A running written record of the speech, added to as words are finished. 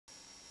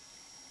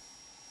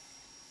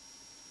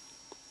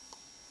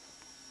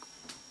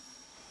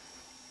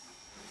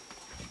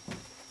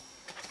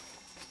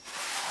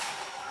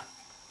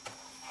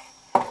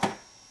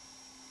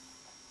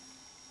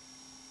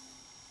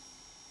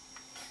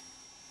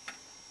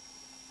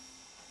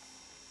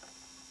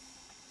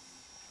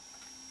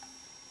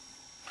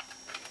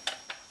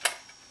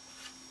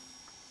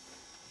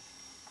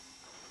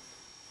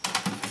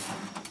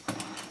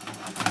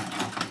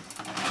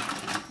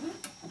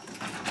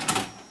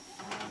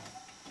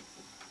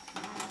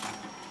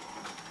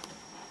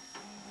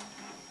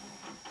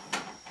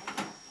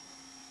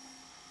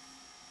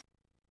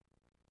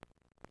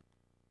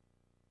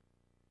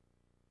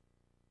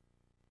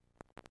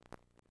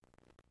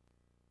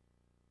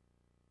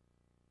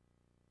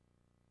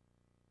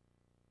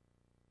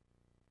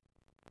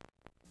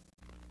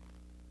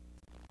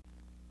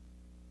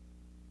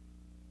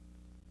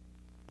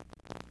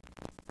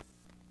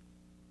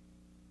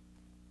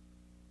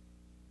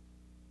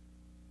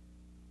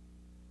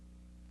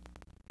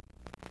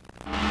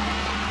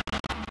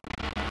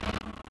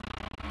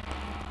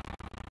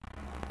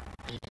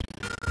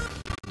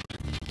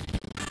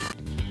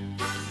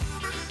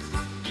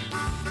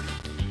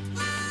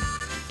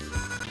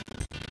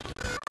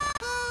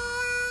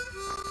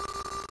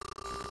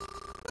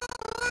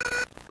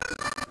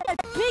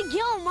big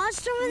yellow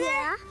monster over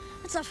there?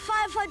 It's a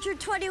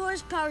 520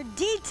 horsepower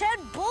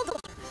D10 bulldozer.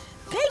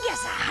 Big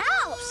as a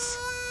house.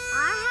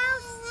 Our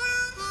house?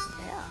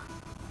 Yeah.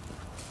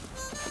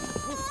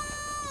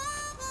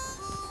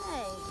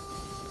 Hey,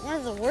 one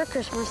of the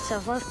workers must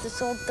have left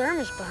this old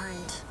thermos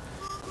behind.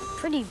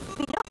 Pretty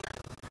beat up.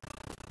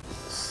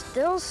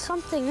 Still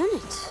something in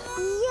it.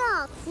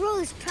 Yuck,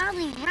 Rose,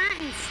 probably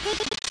rotten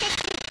steak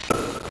chicken.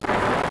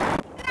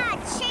 Not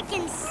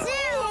chicken soup.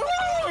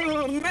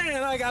 Oh,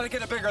 man, I gotta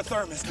get a bigger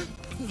thermos. Well,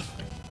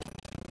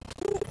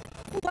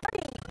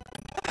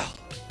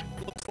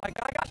 looks like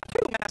I got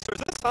two masters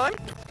this time.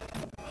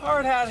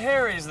 Hard Hat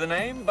Harry's the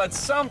name, but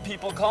some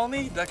people call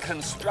me the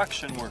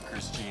construction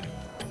workers genie.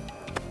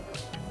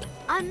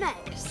 I'm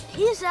Max.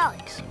 He's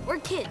Alex. We're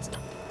kids.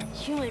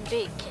 Human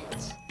being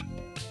kids.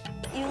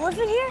 You live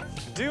in here?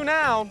 Do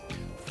now.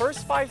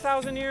 First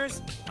 5,000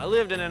 years, I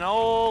lived in an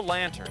old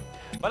lantern.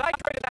 But I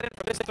traded that in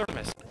for this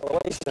thermos.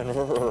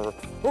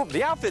 Oh,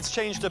 the outfit's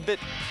changed a bit,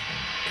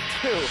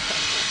 too.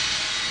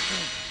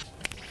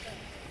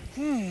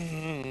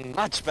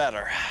 Much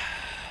better.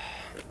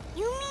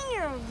 You mean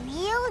you're a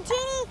real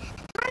genie?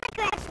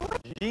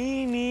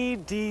 Genie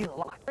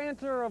Delight.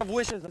 Granter of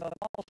wishes of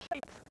all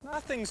shapes.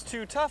 Nothing's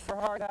too tough for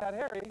Hard Hat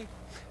Harry.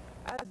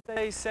 As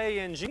they say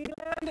in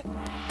G-Land,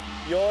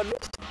 your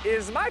wish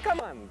is my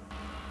command.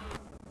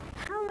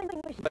 How many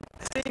wishes? But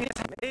the thing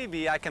is,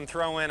 maybe I can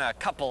throw in a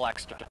couple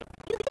extra.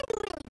 You can do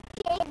really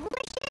big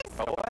wishes?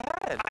 Go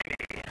ahead.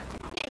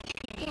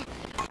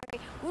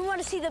 We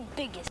want to see the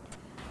biggest,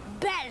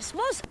 baddest,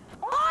 most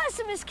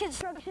awesomest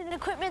construction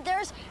equipment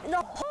there is in the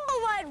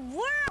whole wide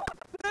world.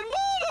 And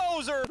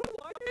bulldozer!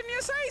 Why didn't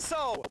you say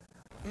so?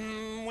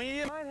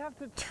 We might have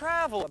to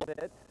travel a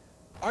bit.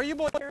 Are you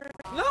boys?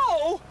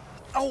 No!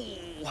 Oh!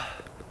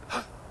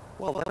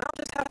 Well, then I'll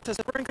just have to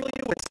sprinkle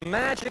you with some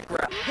magic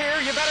wrap. Here,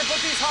 you better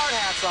put these hard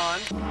hats on.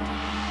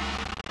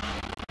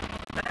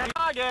 And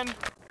again.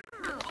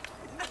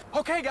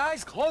 Okay,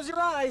 guys, close your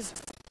eyes.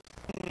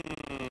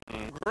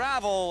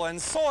 Gravel and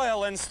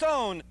soil and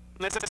stone.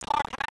 This is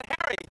Hard Hat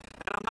Harry,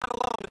 and I'm not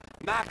alone.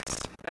 Max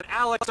and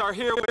Alex are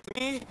here with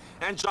me,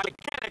 and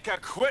gigantic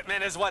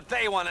equipment is what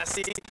they want to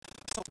see.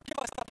 So give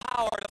us the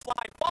power to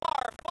fly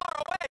far,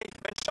 far away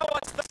and show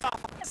us the stuff.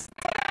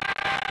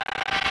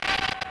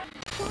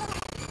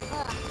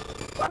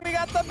 But we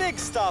got the big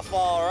stuff,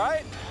 all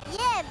right.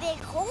 Yeah, big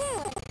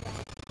hole.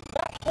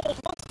 That holds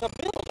months to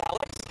build,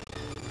 Alex.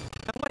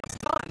 And when it's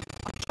done,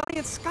 a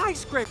giant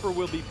skyscraper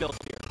will be built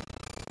here.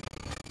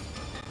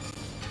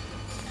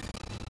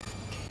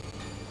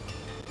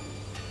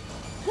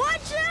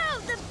 Watch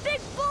out! The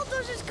big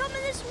bulldozer's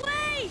coming this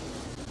way!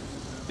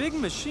 Big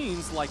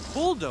machines like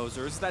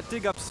bulldozers that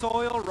dig up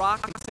soil,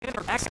 rock, and sand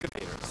are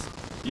excavators.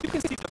 You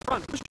can see the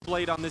front push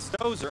blade on this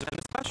dozer and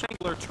the special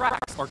angular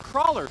tracks or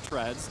crawler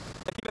treads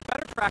that give it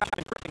better traction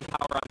and gripping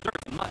power on dirt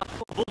and mud.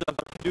 A bulldozer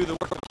can do the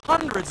work of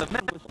hundreds of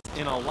men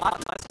in a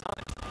lot less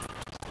time.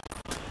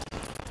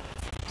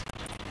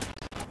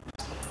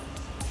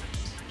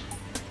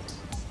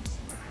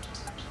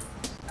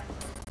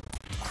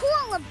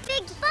 Cool, a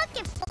big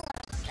bucket full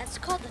of. That's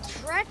called a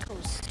track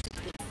hose.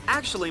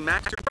 Actually,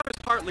 Max, your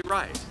brother's partly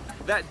right.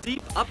 That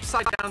deep,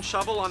 upside-down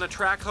shovel on a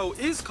track hoe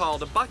is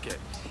called a bucket.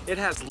 It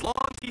has long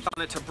teeth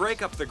on it to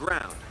break up the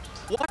ground.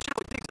 Watch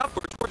how it digs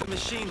upward toward the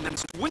machine, then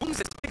swings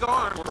its big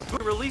arm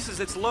or releases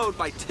its load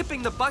by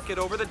tipping the bucket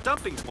over the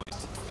dumping point.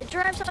 It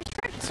drives on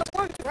tracks, so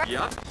long, right?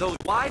 Yup, those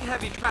wide,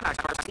 heavy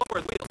tracks are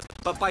slower than wheels,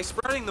 but by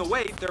spreading the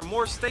weight, they're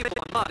more stable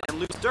on mud and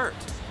loose dirt.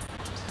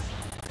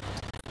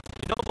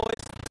 You know,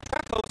 boys,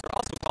 track hoes are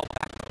also called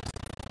backhoes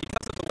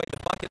because of the way the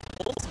bucket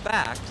pulls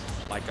back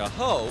like a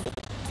hoe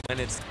when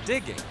it's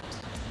digging.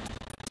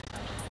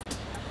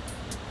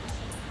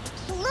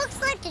 It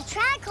looks like the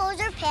track hoes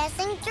are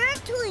passing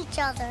dirt to each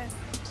other.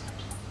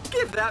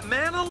 Give that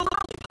man a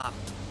lollipop.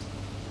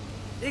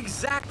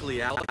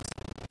 Exactly, Alex.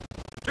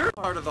 The dirt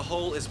part of the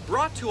hole is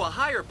brought to a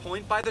higher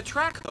point by the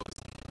track hose.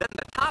 Then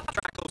the top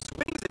track hose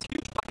swings its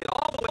huge bucket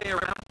all the way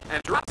around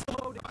and drops the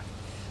load on.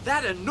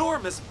 That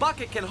enormous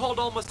bucket can hold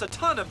almost a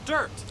ton of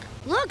dirt.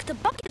 Look, the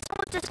bucket's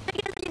almost as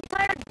big as the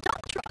entire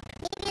dump truck.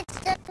 Maybe it's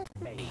the...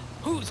 Hey,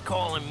 who's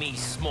calling me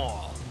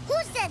small? Who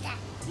said that?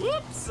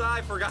 Whoops,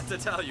 I forgot to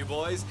tell you,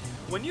 boys.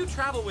 When you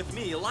travel with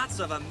me, lots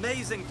of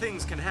amazing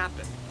things can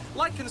happen.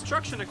 Like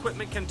construction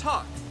equipment can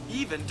talk,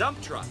 even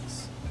dump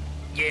trucks.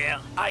 Yeah,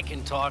 I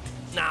can talk.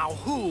 Now,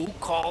 who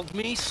called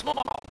me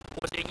small?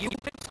 Was it you,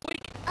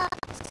 Pipsqueak?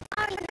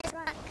 Sorry, Miss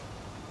Rock.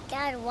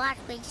 Gotta watch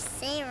what you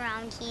say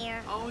around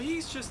here. Oh,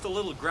 he's just a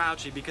little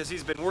grouchy because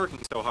he's been working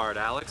so hard,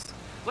 Alex.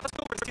 Let's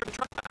go over and see the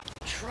truck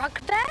bath.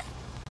 Truck bath?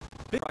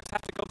 Big trucks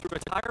have to go through a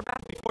tire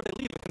bath before they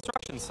leave a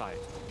construction site.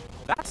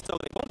 That's so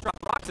they won't drop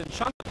rocks and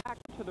chunks back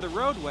into the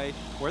roadway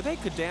where they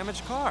could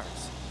damage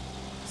cars.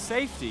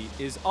 Safety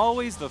is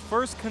always the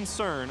first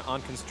concern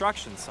on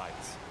construction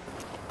sites.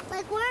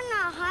 Like wearing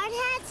our hard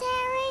hats,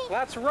 Harry?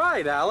 That's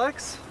right,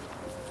 Alex.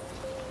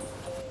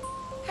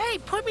 Hey,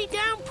 put me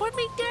down, put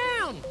me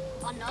down!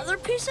 Another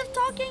piece of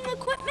talking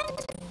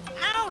equipment?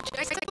 Ouch!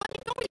 I said, let me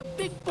go, you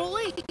big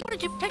bully! What did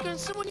did you pick on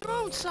some of your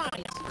own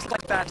size? Looks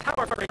like that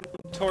tower crane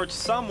towards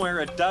somewhere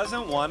it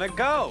doesn't want to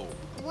go.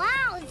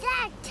 Wow,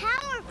 that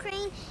tower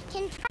crane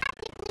can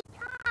practically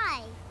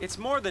fly. It's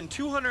more than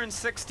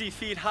 260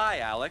 feet high,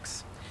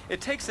 Alex. It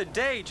takes a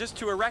day just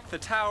to erect the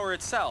tower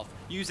itself,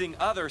 using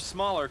other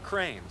smaller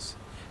cranes.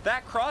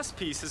 That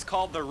crosspiece is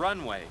called the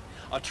runway.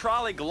 A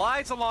trolley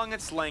glides along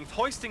its length,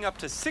 hoisting up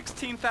to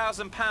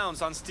 16,000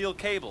 pounds on steel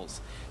cables.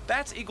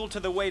 That's equal to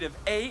the weight of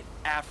 8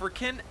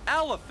 African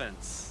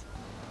elephants.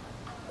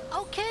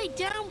 Okay,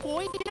 down,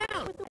 boy,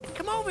 down.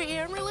 Come over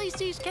here and release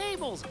these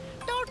cables.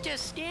 Don't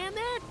just stand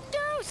there.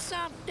 Do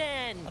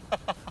something.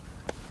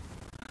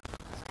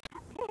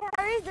 Hey,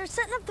 Harry, they're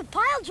setting up the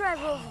pile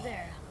driver over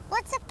there.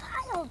 What's a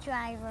pile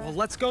driver? Well,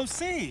 let's go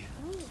see.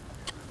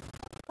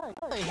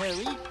 Hi,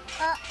 Harry.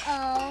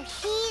 Uh-oh,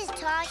 he's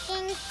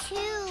talking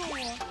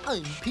too.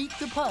 I'm Pete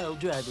the Pile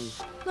Driver.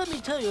 Let me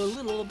tell you a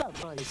little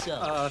about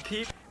myself.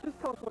 Pete?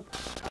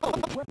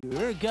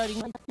 You're guiding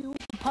my steel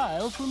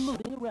pile from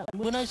moving around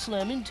when I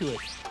slam into it.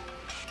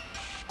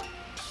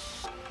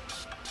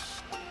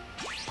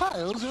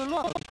 Piles are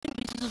long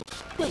pieces of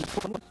plate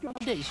forming a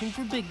foundation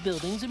for big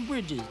buildings and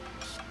bridges.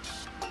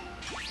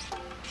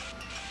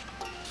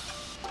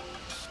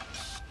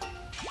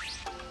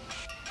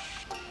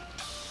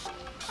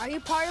 Are you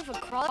part of a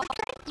crawler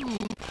crane?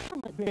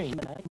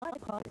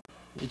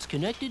 It's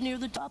connected near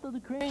the top of the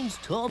crane's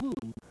tall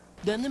boom.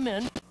 Then the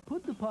men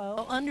put the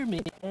pile under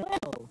me, and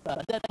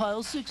that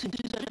pile's 6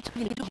 inches at a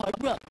time into hard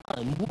rock.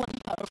 I'm one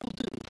powerful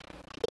dude.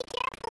 Be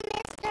careful,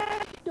 mister.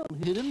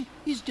 Don't hit him.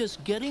 He's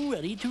just getting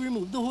ready to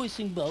remove the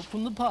hoisting belt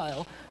from the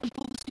pile and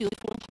pull the steel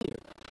form clear.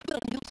 Then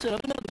he'll set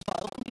up another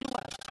pile for me to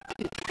wax.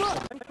 It's fun.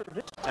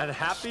 And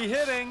happy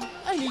hitting.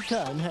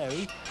 Anytime,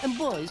 Harry. And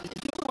boys, if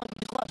you want me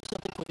to clap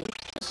something for you,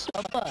 just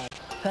stop by.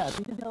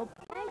 Happy to help.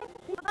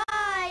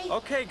 Bye.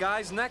 Okay,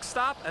 guys, next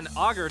stop, an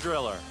auger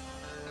driller.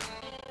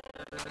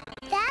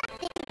 That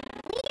thing's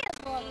weird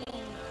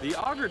looking. The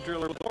auger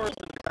driller bores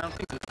into the ground.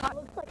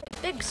 Looks like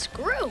a big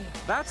screw.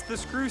 That's the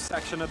screw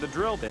section of the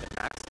drill bit,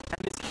 Max,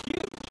 and it's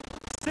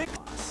huge.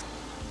 6.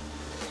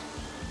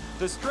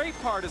 The straight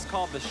part is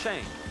called the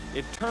shank.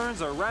 It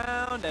turns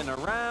around and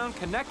around,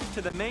 connected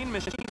to the main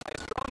machine by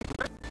a strong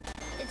grip.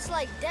 It's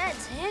like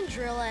Dad's hand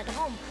drill at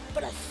home,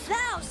 but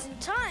 1,000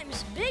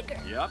 times bigger.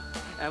 Yep.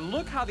 And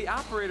look how the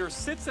operator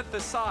sits at the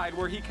side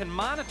where he can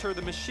monitor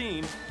the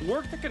machine,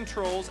 work the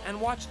controls, and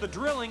watch the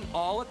drilling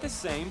all at the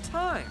same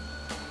time.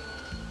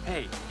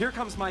 Hey, here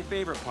comes my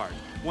favorite part.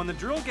 When the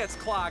drill gets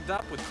clogged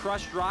up with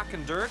crushed rock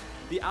and dirt,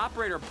 the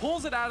operator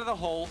pulls it out of the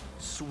hole,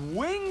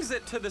 swings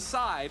it to the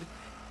side,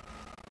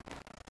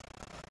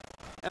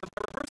 and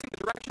by reversing the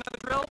direction of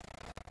the drill,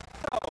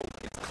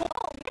 it's closed.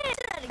 Oh, man,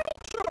 say that again.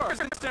 Sure,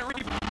 it's instant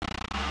rebound.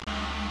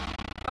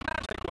 The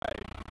magic way.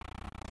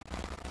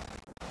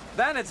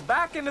 Then it's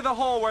back into the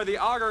hole where the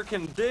auger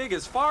can dig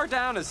as far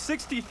down as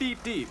 60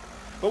 feet deep.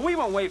 But we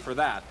won't wait for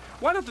that.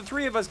 Why don't the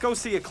 3 of us go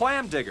see a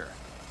clam digger?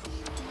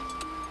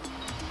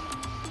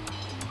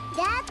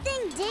 That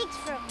thing digs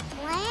for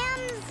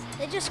clams?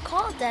 They just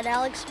call it that,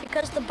 Alex,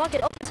 because the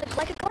bucket opens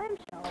like a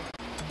clamshell.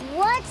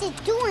 What's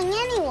it doing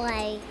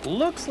anyway?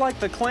 Looks like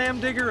the clam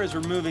digger is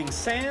removing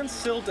sand,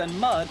 silt, and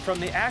mud from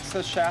the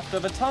access shaft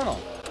of a tunnel.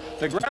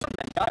 The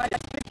groundman guides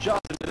his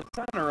jaws into the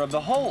center of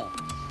the hole.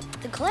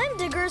 The clam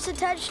digger is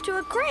attached to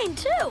a crane,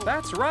 too.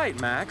 That's right,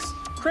 Max.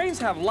 Cranes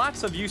have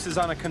lots of uses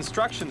on a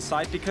construction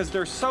site because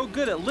they're so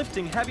good at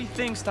lifting heavy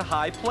things to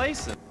high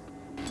places.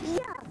 Yeah.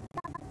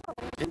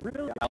 It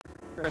really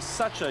is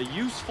such a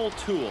useful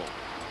tool.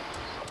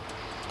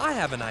 I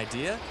have an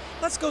idea.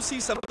 Let's go see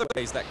some other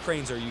ways that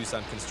cranes are used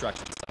on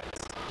construction sites.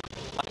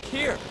 Like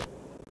here.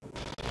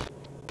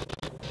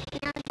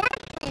 Now that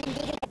thing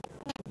digs.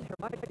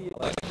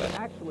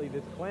 Actually,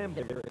 this clam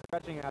digger is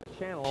stretching out a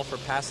channel for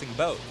passing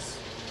boats.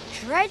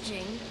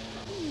 Dredging?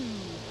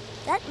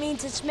 That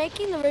means it's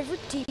making the river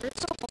deeper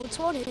so boats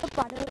won't hit the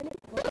bottom and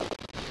explode.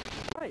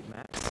 Right,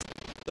 Max.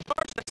 The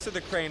barge next to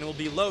the crane will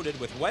be loaded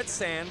with wet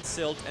sand,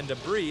 silt, and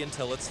debris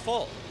until it's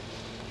full.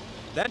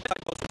 Then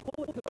tugboats will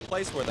pull it to a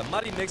place where the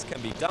muddy mix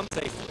can be dumped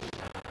safely.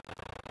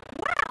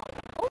 Wow!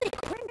 Only a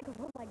crane can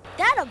put like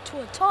that up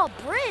to a tall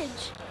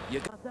bridge. You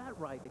got that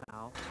right,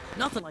 pal.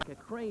 Nothing like a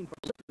crane for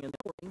lifting and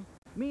pulling.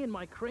 Me and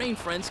my crane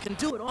friends can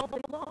do it all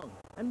day long,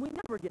 and we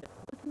never get it.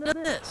 Listen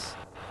to this.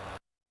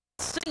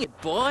 Sing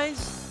it,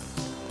 boys.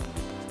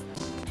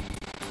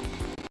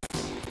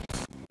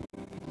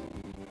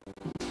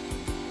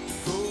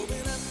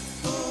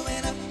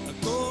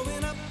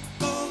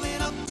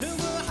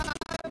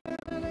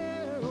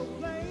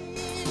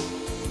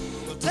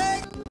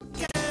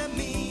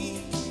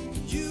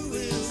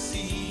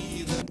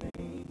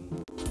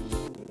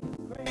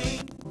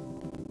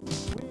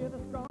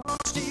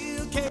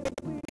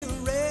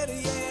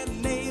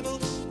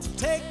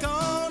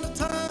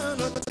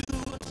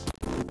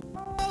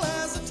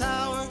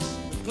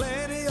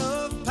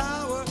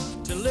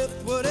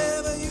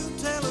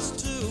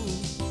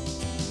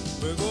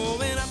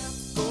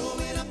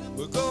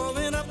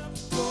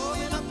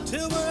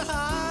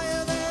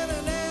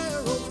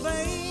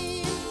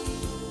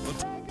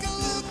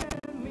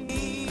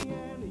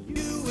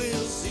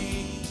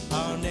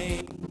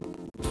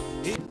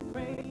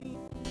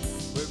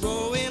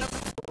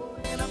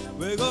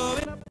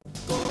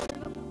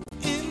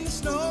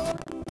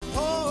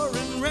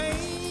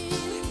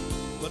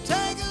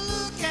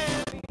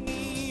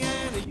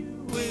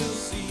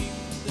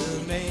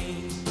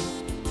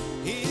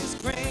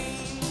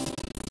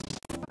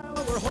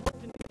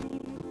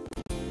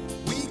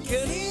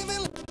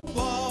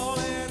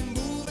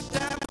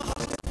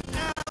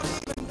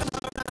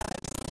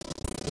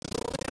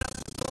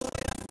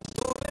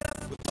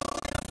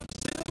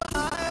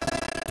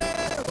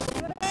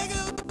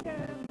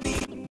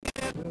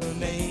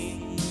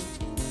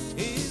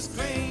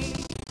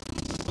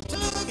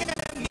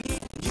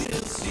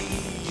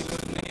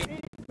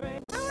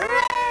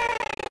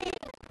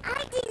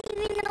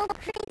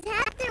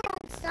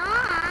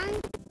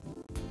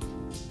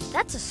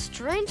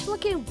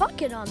 strange-looking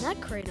bucket on that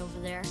crane over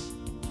there.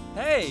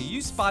 Hey,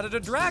 you spotted a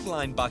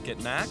dragline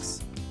bucket,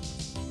 Max.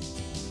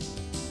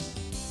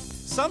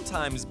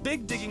 Sometimes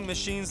big digging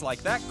machines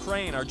like that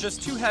crane are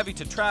just too heavy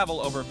to travel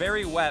over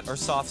very wet or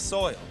soft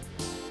soil.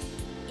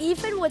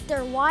 Even with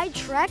their wide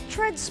track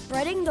treads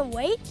spreading the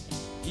weight?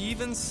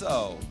 Even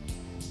so.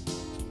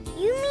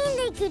 You mean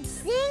they could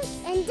sink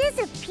and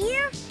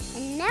disappear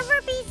and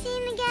never be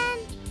seen again?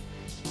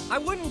 I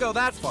wouldn't go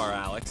that far,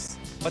 Alex.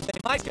 But they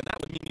might, and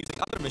that would mean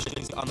using other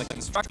machines on the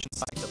construction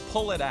site to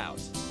pull it out.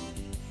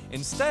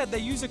 Instead, they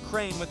use a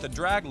crane with a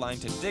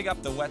dragline to dig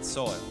up the wet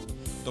soil.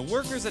 The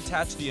workers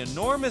attach the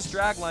enormous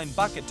dragline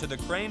bucket to the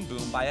crane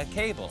boom by a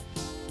cable.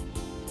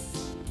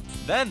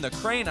 Then the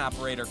crane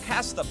operator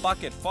casts the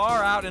bucket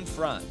far out in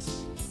front.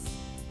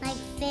 Like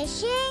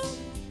fishing?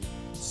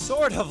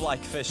 Sort of like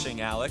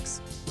fishing,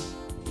 Alex.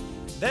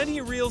 Then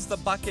he reels the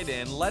bucket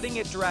in, letting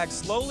it drag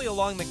slowly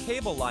along the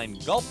cable line,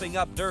 gulping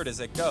up dirt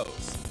as it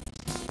goes.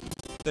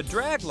 The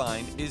drag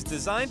line is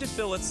designed to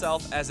fill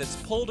itself as it's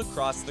pulled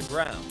across the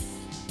ground.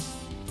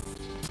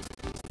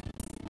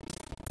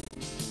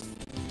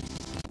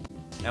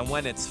 And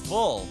when it's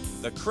full,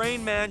 the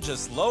crane man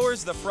just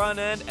lowers the front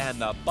end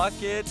and the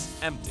bucket's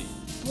empty.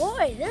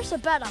 Boy, there's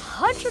about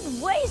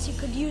 100 ways you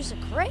could use a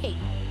crane.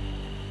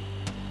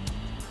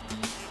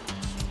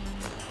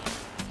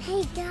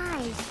 Hey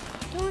guys,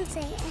 don't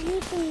say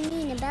anything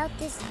mean about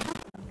this dump.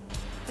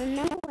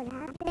 Remember what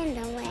happened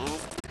the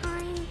last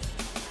time?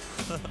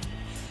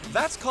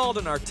 That's called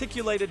an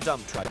articulated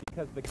dump truck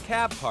because the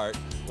cab part,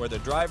 where the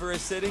driver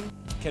is sitting,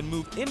 can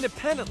move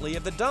independently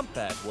of the dump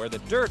bed where the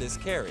dirt is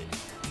carried.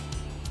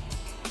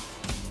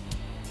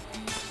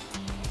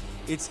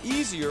 It's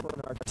easier for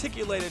an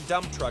articulated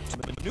dump truck to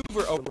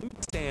maneuver over loose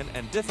sand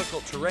and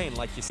difficult terrain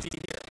like you see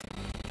here.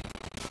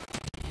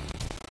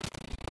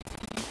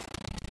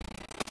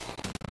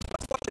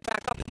 Let's watch it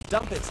back up and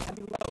dump its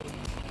heavy load.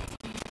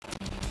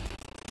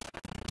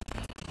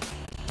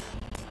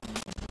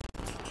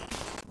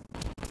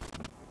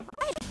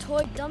 I had a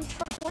toy dump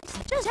truck once,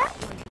 just that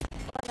one,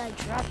 but I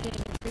dropped it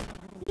in the creek.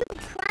 You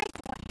cried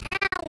for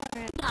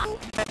hours.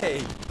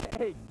 Hey,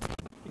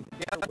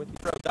 together with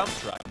your dump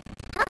truck.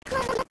 How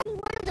come we be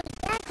one of those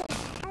backhoes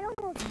at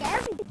almost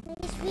every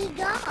place we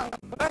go?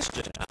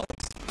 Question, Alex.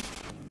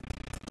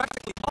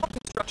 Practically all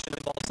construction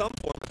involves some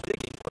form of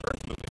digging or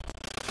earth moving.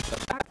 The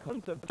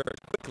backhoes of dirt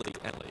quickly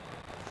and easily.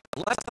 The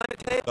less time it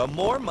takes, the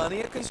more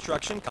money a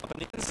construction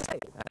company can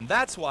save. And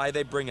that's why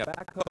they bring a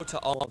backhoe to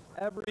almost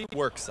every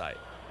work site.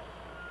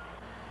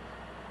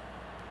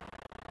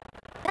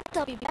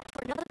 I'll be back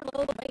for another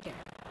load later.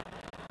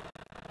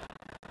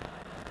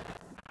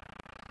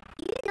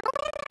 You know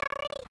him,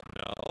 Harry?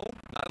 No,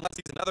 not unless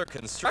he's another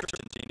construction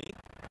genie.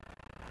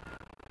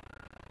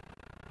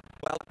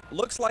 Well,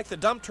 looks like the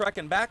dump truck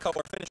and backhoe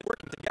are finished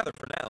working together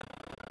for now.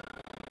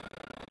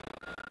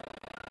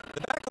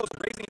 The backhoe's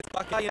raising its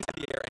bucket into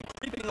the air and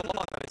creeping along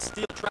on its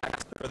steel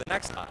tracks for the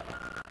next hop.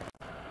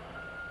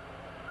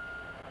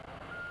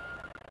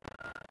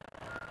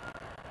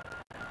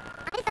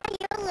 I thought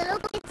your little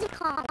kids are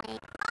calling.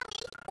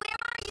 Mommy, where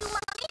are you,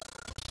 Mommy?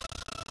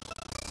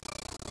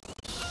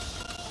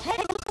 Hey,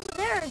 look over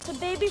there, it's a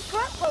baby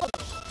front loader.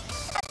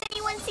 Has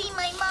anyone seen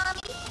my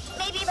mommy?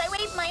 Maybe if I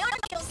wave my arm,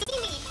 she'll see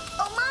me.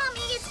 Oh,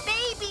 Mommy, it's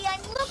baby.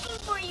 I'm looking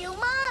for you,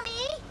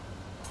 Mommy.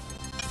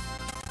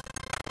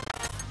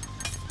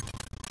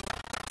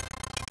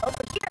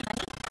 Over here,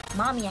 honey.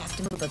 Mommy has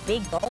to move a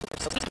big boulder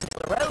so we can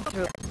build a road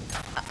through it.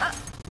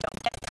 Don't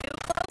get too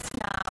close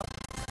now.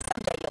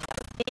 Someday you'll have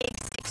a big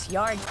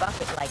 6-yard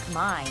bucket like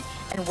mine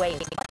and weigh as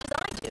much as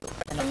I do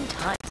for the own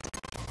time.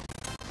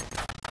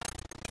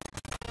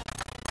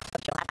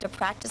 But you'll have to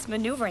practice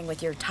maneuvering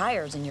with your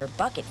tires and your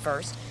bucket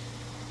first.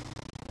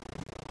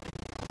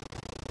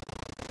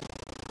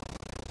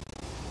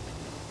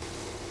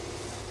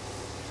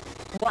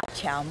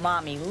 Watch how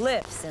Mommy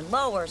lifts and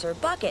lowers her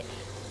bucket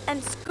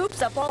and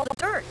scoops up all the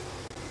dirt.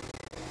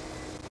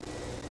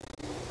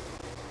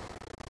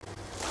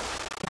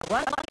 Now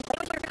run along and play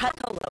with your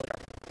cut-toe loader.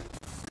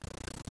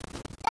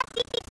 That's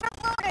easy for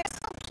loader.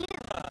 So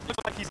cute.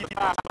 Looks like he's getting a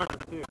starter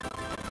too.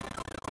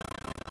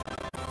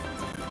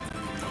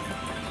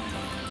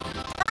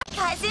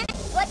 Hi, cousin.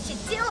 What you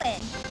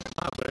doing?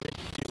 Hi, buddy.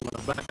 You want a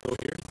backhoe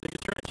here to dig a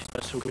trench.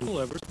 That's what we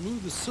levers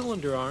move the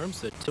cylinder arms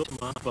that tilt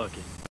my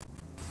bucket.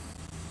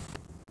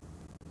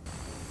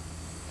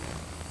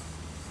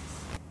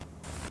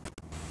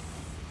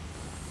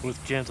 With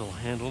gentle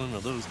handling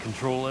of those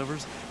control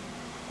levers,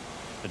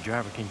 the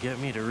driver can get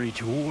me to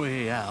reach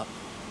way out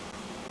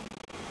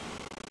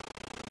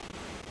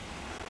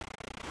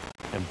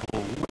and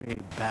pull way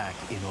back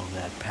in on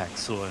that packed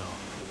soil.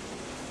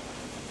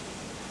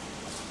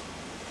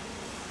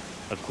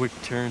 A quick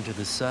turn to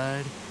the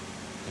side,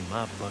 and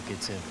my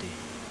bucket's empty.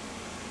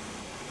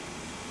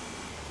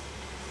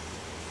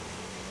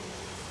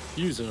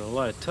 Using a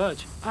light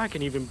touch, I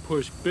can even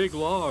push big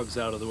logs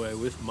out of the way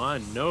with my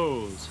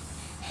nose.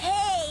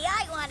 Hey,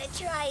 I want to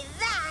try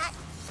that.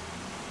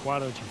 Why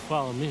don't you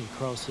follow me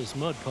across this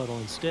mud puddle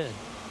instead?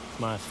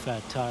 My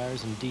fat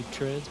tires and deep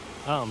treads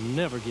I'll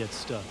never get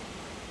stuck.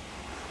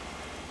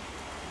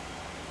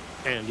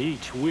 And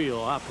each wheel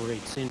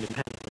operates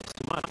independently,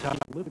 so my tires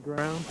will hit the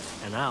ground,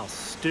 and I'll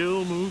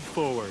still move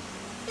forward.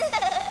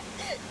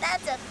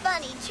 That's a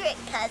funny trick,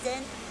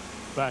 cousin.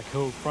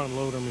 Backhoe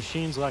front-loader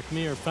machines like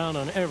me are found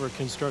on every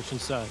construction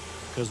site,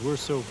 because we're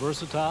so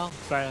versatile,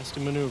 fast,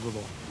 and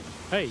maneuverable.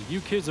 Hey, you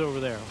kids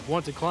over there,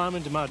 want to climb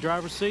into my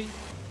driver's seat?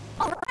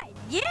 All right,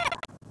 yeah!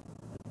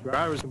 The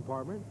driver's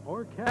compartment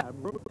or cab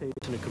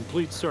rotates in a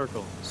complete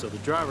circle, so the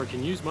driver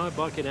can use my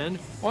bucket end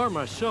or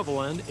my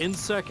shovel end in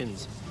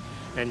seconds.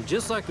 And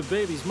just like the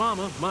baby's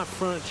mama, my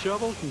front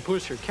shovel can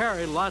push or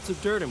carry lots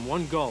of dirt in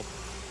one gulp.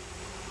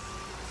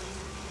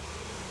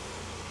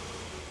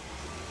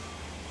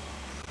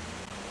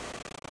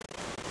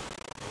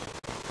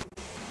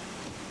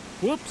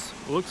 Whoops,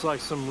 looks like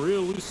some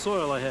real loose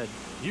soil ahead.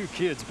 You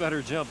kids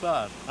better jump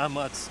out. I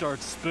might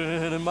start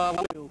spinning my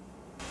wheel.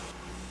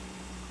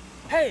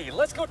 Hey,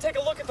 let's go take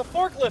a look at the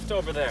forklift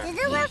over there. Is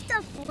it lift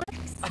the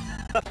forks?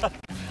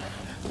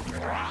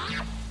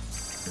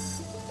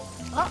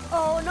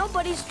 Uh-oh,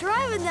 nobody's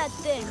driving that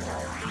thing.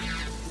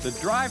 The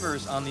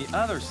driver's on the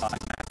other side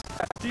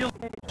has a steel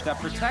cage that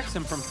protects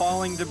him from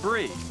falling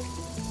debris.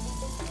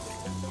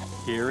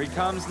 Here he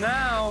comes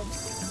now.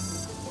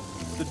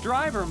 The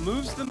driver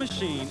moves the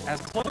machine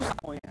as close as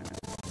he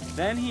can.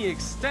 Then he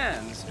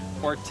extends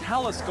or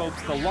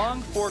telescopes the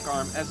long fork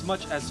arm as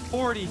much as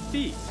 40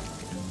 feet.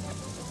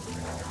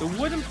 The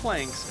wooden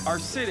planks are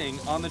sitting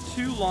on the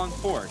two long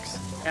forks,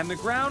 and the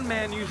ground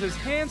man uses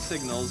hand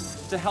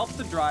signals to help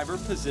the driver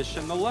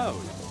position the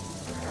load.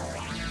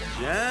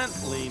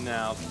 Gently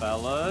now,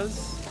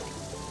 fellas.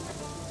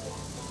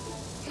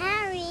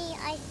 Harry,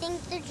 I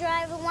think the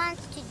driver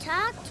wants to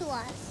talk to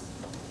us.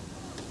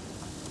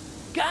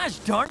 Gosh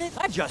darn it,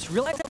 I just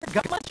realized I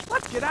forgot my...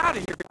 Let's get out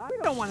of here. We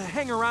don't want to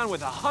hang around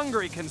with a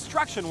hungry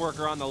construction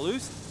worker on the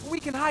loose. We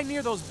can hide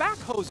near those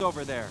backhoes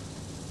over there.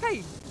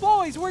 Hey,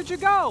 boys, where'd you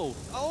go?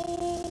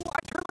 Oh, I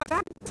turned my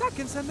back in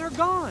seconds and they're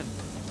gone.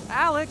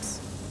 Alex,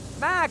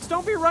 Max,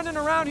 don't be running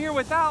around here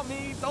without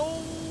me.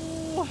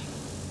 Oh.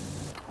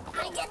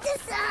 I get the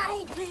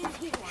side.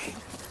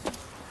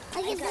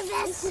 I get the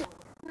best.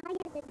 I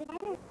get the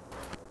better.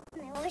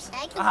 I wish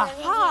I could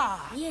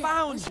Aha! live in here.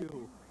 Found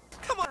you.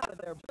 Come on out of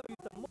there.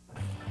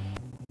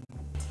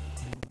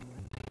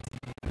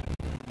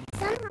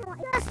 Somehow I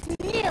just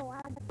knew I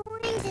was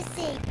going to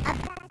see a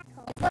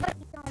backhoe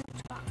working on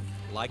the truck.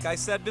 Like I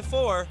said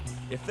before,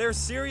 if there's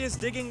serious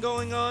digging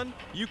going on,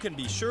 you can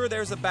be sure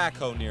there's a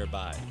backhoe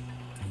nearby.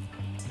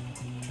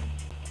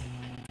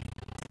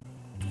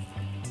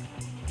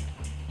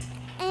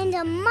 And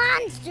a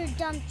monster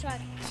dump truck,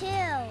 too.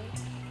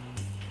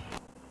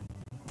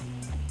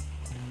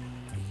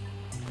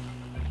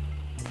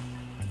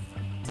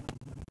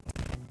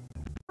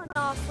 An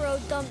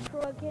off-road dump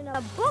truck in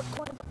a book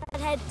once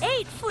that had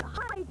 8-foot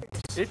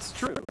hiders. It's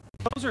true.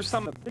 Those are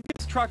some of the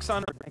biggest trucks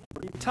on Earth,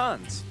 making 3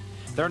 tons.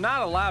 They're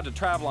not allowed to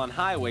travel on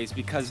highways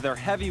because their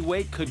heavy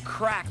weight could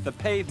crack the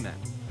pavement.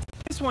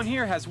 This one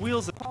here has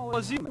wheels as tall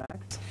as you,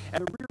 Max,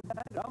 and a rear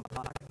bed dump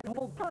box can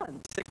hold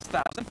tons,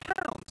 6,000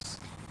 pounds.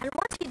 And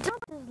once he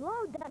dumps his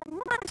load, that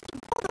monster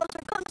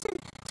bulldozer comes in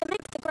to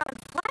make the ground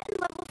flat and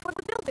level for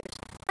the builders.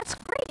 That's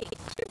great.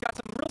 You've got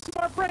some real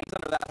smart brains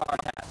under that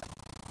hard hat.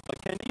 But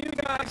can you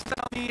guys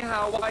tell me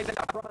how wide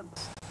that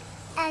runs?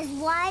 As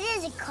wide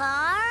as a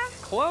car?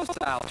 Close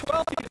out,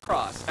 12 feet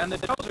across, and the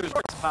dozer's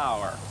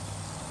horsepower.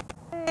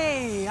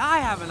 Hey, I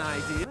have an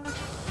idea.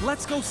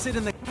 Let's go sit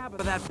in the cab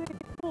of that big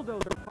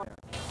bulldozer.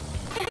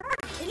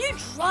 Can you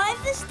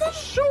drive this thing?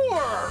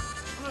 Sure!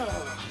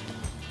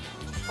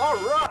 All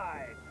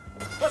right.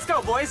 Let's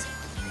go, boys.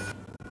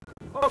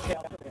 Okay,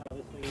 I'll show you how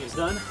this thing is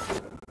done.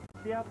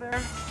 See out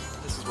there?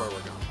 This is where we're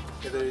going.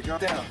 Okay, there you go.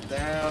 Down,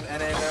 down,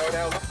 and then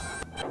down.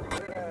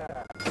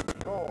 Yeah.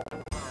 Cool.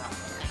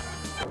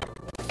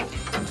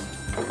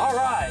 All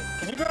right.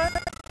 Can you drive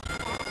it?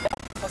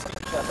 Let's get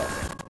the up.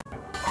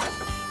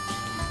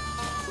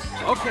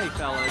 Okay,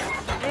 fellas.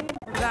 Aim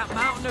for that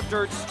mountain of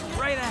dirt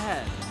straight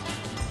ahead.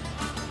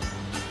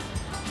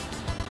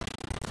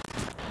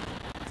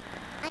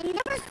 I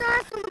never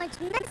saw so much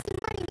messy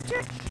money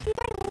dirt in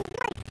my whole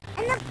life.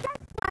 And the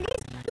best part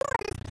is, you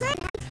understand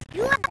how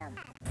you are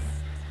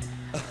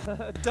the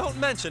best. Don't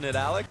mention it,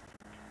 Alec.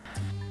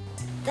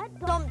 That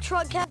dump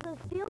truck has a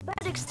steel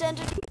bed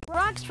extender to keep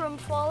rocks from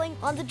falling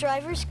on the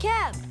driver's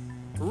cab.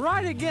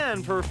 Right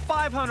again for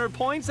 500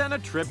 points and a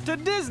trip to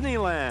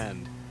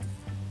Disneyland.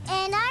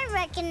 And I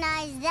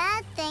recognize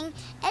that thing.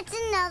 It's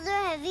another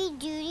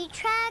heavy-duty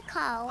track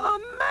hoe.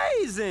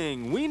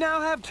 Amazing! We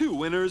now have 2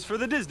 winners for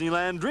the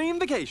Disneyland Dream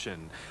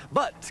Vacation.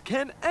 But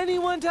can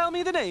anyone tell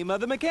me the name of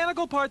the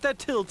mechanical part that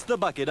tilts the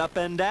bucket up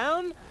and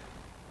down?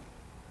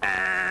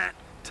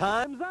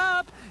 Time's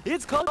up!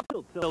 It's called a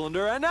tilt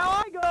cylinder, and now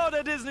I go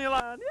to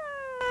Disneyland!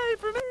 Yay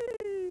for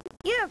me!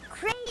 You're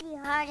crazy,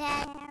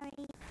 hardhead,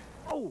 Harry.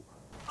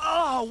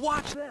 Oh,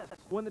 watch this!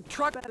 When the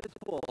truck bed is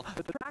full,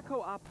 the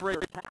trackhoe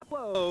operator can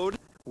load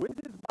with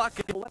his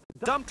bucket to let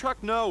the dump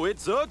truck know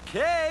it's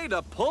okay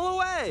to pull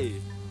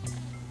away.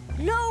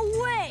 No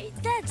way!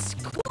 That's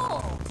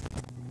cool!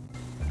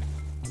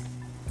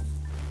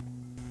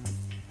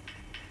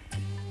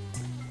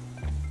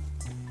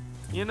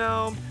 You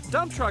know,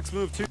 dump trucks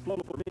move too slow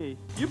for me.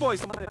 You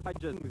boys mind if I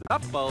just move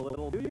up a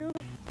little, do you?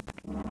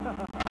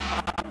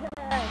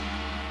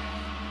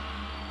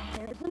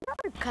 There's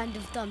another kind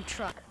of dump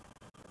truck.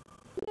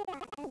 Yeah,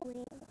 I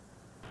will.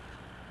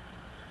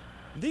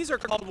 These are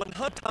called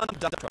 100-ton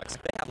dump trucks.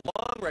 They have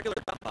long, regular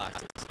dump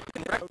boxes. You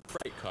can route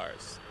freight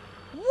cars.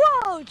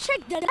 Whoa!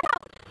 Check that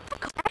out! That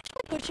car's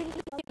actually pushing me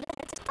up the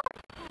head start.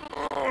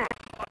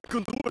 I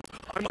can do it.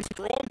 I'm a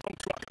strong dump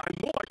truck. I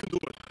know I can do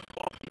it.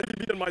 Maybe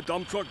me and my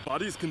dump truck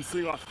buddies can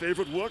sing our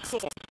favorite work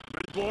song.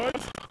 Ready,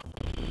 boys?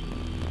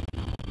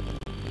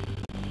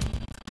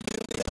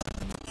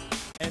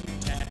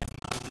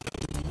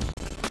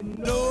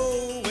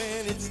 Know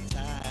when it's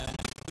time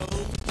to go.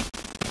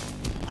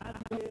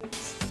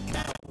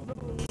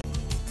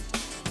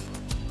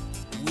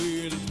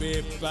 We'll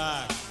be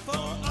back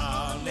for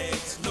our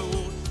next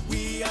load.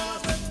 We are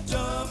the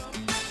dump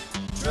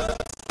trucks.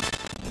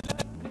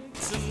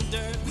 Some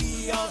dirt.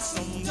 We are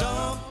some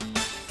dump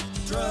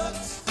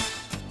trucks.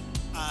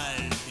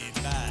 I'll be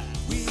back.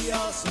 We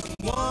are some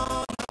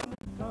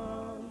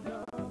 100-ton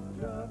dump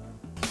trucks.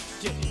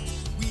 Yeah.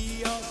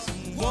 We are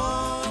some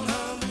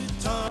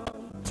 100-ton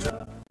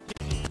trucks. Yeah.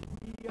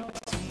 We are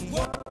some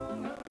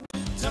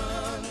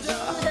 100-ton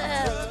dump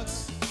trucks.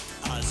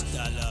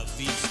 Hasta la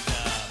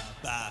vista,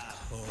 back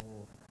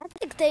home. I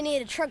think they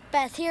need a truck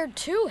bath here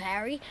too,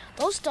 Harry.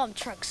 Those dump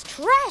trucks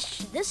trash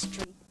this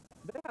street.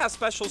 They have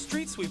special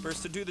street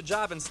sweepers to do the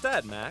job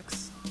instead,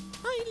 Max.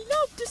 I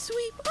love to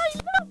sweep. I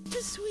love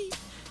to sweep.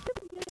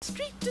 Give me a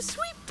street to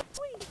sweep.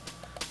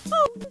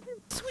 Oh,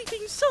 isn't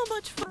sweeping so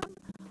much fun?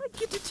 I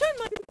get to turn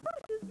my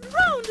brushes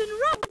round and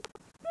round,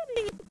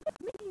 spinning and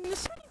making the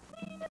street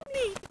clean and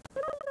neat.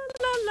 La la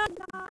la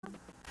la.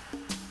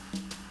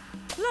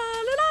 La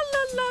la la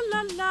la la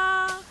la la.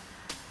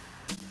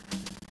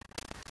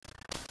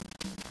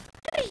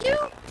 Hey, you!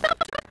 Stop!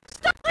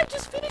 I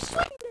just finished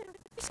sweeping there.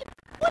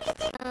 What do you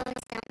think?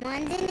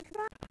 Someone's in the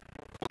truck.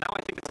 Well, now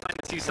I think it's time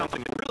to see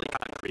something really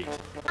concrete.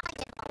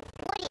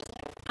 What is it?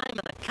 I'm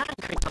a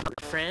concrete pumper,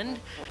 friend.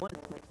 Once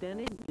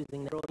extended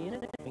using the roll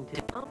unit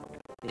to pump.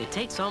 It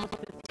takes almost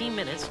 15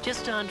 minutes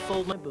just to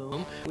unfold my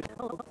boom, which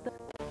helps the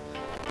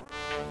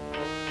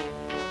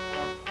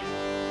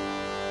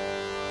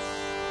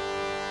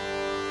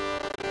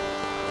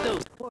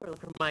Those coils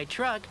from my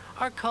truck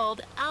are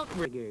called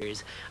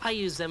outriggers. I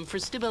use them for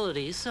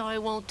stability so I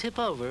won't tip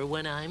over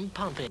when I'm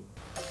pumping.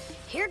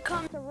 Here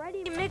comes a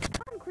ready-to-mix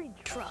concrete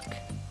truck.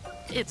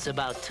 It's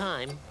about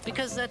time,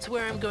 because that's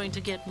where I'm going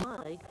to get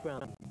my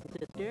from,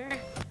 sister.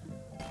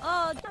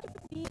 Oh, just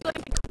be going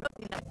to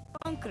put that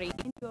concrete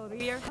into your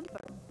rear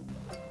bumper.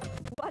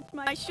 Watch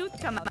my chute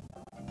come up.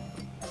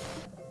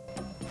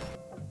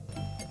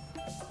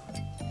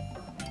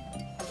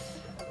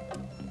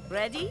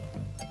 Ready?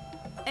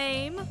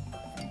 Aim.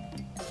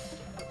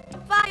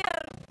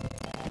 Fire!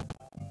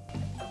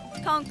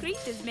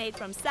 Concrete is made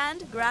from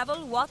sand,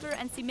 gravel, water,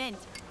 and cement.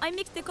 I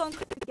mixed the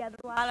concrete together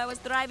while I was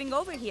driving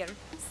over here,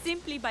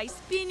 simply by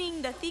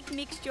spinning the thick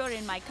mixture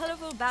in my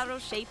colorful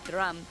barrel-shaped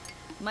drum.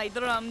 My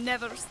drum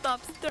never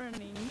stops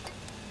turning.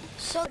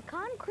 So the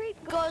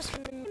concrete goes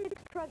from the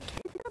mix truck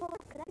into the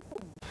bulk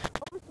connecting.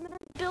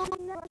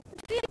 Building the rest of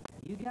the field.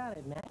 You got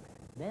it, Max.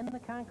 Then the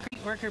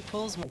concrete worker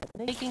pulls my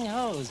snaking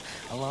hose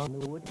along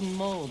the wooden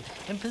mold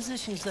and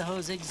positions the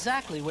hose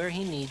exactly where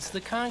he needs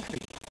the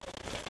concrete.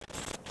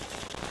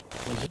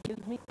 When he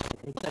gives me,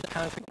 he takes the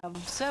concrete of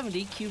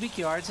 70 cubic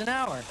yards an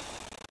hour.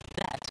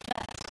 That's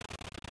fast.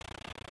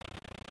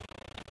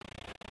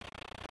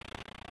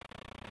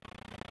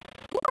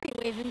 Who are you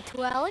waving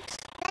to, Alex?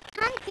 That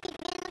concrete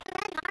man with the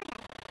red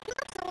harness. He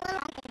looks a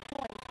little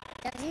uncontrolled.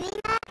 Doesn't he,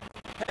 Matt?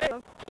 Hey,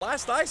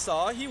 last I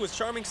saw, he was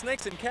charming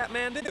snakes in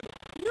Kathmandu.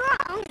 You're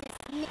on the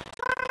snake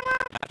charmer?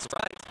 That's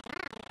right.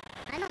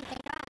 Wow. I don't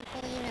think I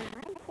can even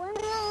like. When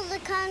will the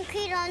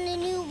concrete on the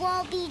new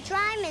wall be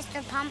dry,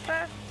 Mr.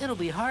 Pumper? It'll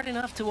be hard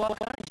enough to walk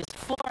on in just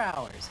 4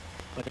 hours,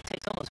 but it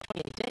takes almost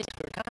 28 days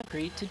for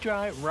concrete to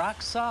dry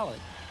rock solid.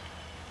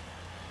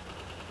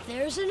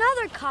 There's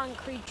another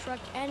concrete truck,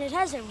 and it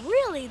has a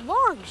really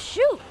long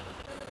chute.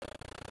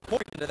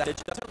 According to that,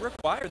 it doesn't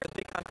require the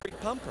big concrete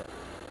pumper.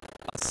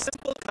 A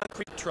simple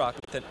concrete truck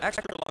with an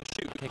extra long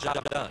chute can get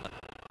the job done.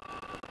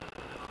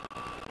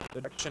 The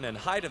direction and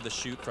height of the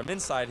chute from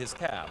inside his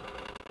cab.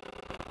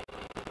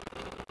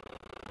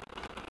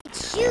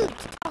 Shoot!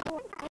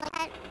 Like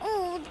that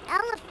old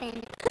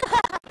elephant.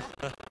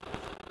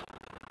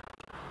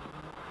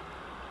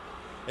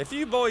 If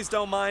you boys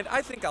don't mind,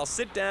 I think I'll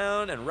sit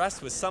down and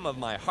rest with some of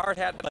my hard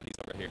hat buddies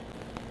over here.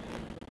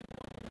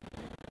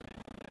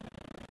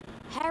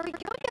 Harry,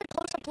 can we get a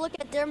close-up look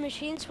at their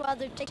machines while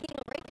they're taking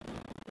a break?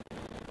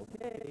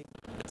 Okay.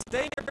 But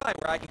stay nearby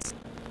where I can see.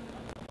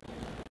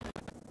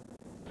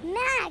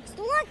 Max,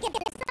 look at the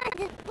size of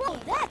this boat.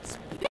 That's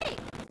big!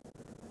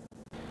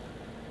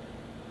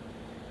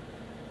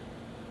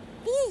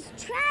 These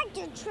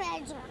tractor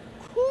treads are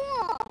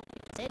cool.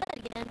 Say that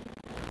again.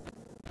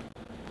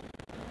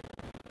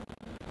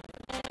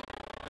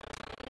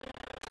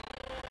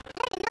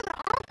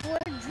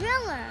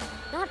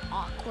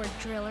 backward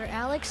driller,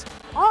 Alex.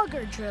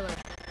 Auger driller.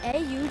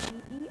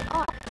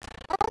 A-U-G-E-R.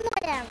 Oh,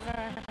 whatever.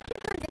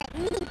 Here comes that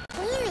neat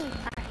cleaning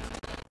part.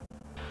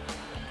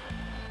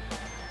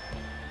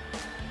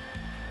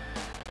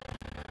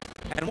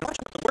 And watch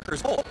what the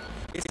workers hold.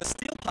 It's a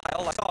steel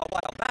pile I saw a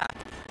while back,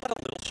 but a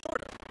little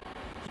shorter.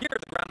 Here,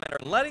 the groundmen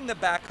are letting the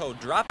backhoe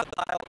drop the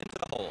pile into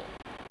the hole.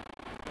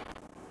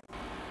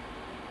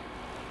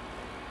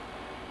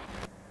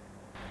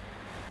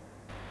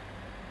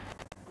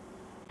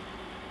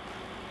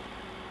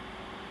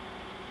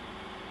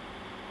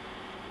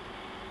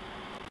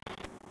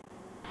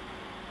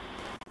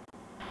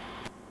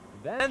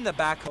 Then the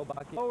backhoe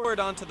bucket forward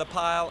onto the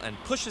pile and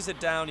pushes it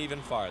down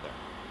even farther.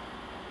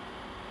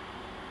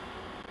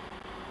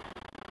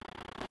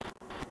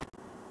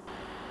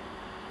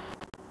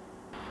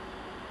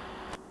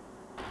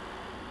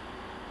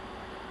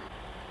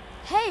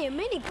 Hey, a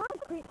mini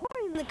concrete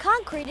pouring the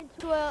concrete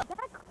into a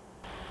back.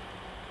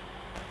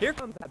 Here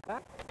comes that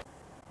back.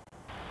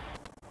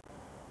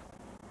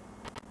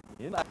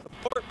 In that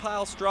support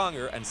pile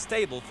stronger and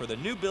stable for the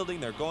new building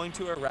they're going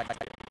to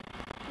erect.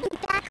 The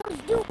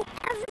backhoes do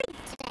everything.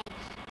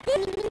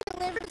 They even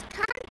delivers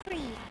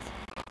concrete.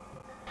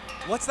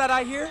 What's that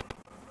I hear?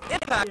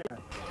 Impact!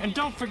 And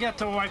don't forget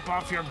to wipe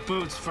off your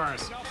boots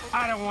first.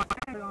 I don't want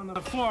it on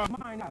the floor of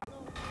mine.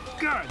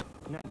 Good.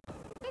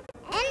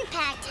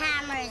 Impact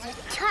Hammer is a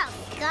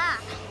tough guy.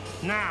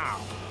 Now,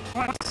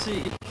 let's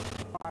see.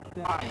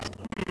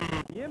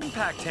 The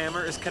impact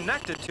hammer is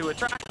connected to a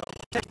track hoe.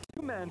 It takes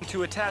 2 men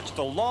to attach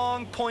the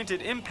long,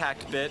 pointed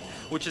impact bit,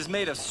 which is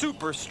made of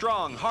super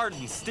strong,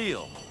 hardened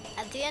steel.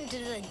 At the end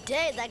of the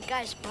day, that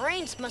guy's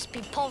brains must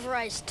be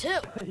pulverized too.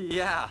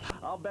 Yeah,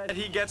 I'll bet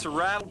he gets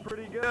rattled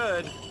pretty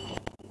good.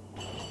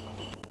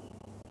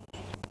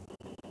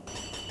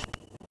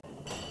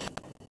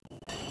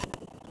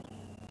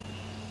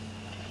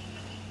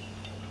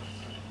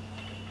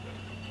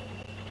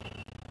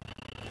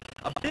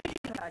 A big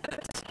impact,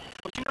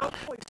 but you know,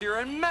 easier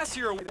and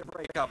messier way to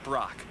break up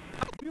rock.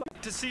 I'd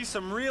like to see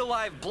some real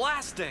live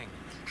blasting.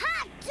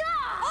 Hot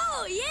dog!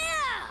 Oh,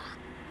 yeah!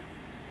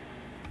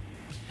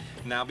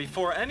 Now,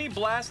 before any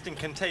blasting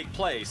can take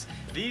place,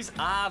 these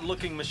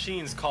odd-looking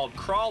machines called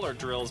crawler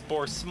drills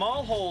bore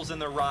small holes in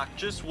the rock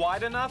just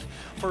wide enough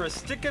for a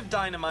stick of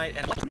dynamite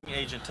and lighting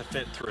agent to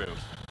fit through.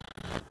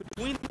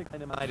 Between the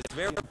dynamite is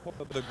very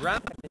important for the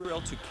ground drill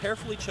to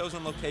carefully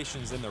chosen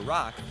locations in the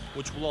rock,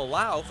 which will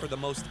allow for the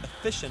most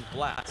efficient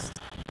blast.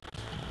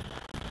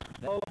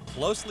 The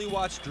closely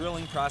watched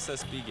drilling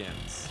process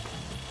begins.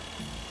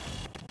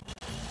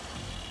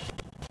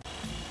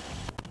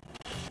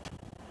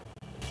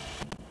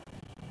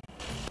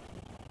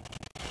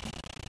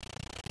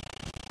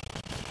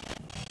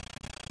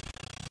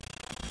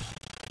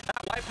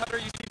 That white powder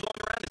you see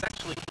blowing around is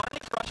actually finely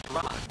crushed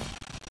rock.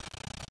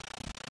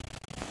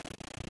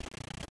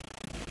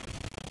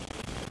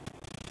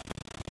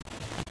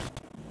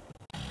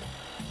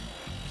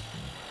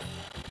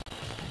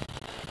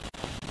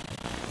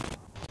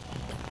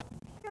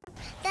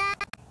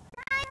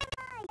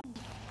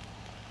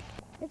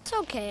 It's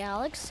okay,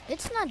 Alex.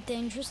 It's not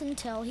dangerous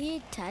until he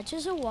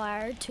attaches a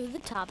wire to the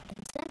top and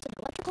sends an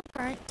electrical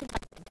current to the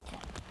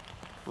cap.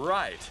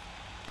 Right.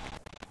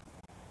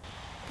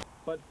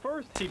 But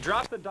first, he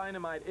drops the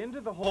dynamite into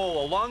the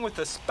hole along with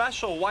a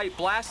special white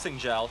blasting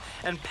gel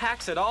and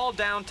packs it all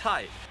down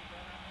tight.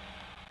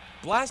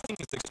 Blasting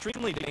is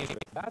extremely dangerous.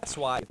 That's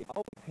why it's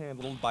always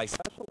handled by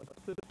special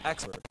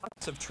experts,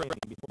 lots of training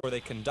before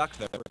they conduct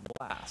their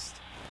blast.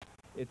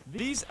 It's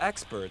these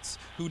experts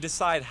who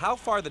decide how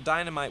far the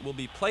dynamite will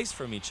be placed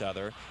from each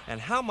other and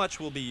how much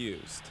will be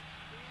used.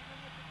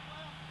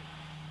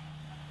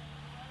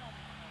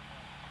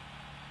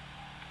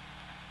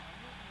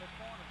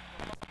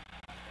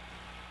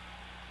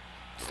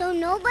 So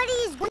nobody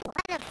is going to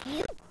let a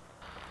few?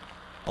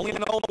 Only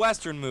in old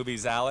Western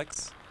movies,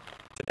 Alex.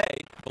 Today,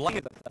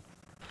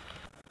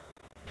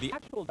 the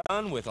actual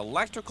done with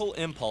electrical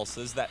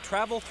impulses that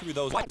travel through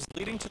those pipes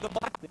leading to the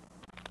blasting.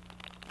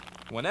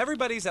 When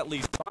everybody's at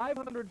least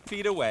 500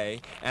 feet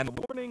away and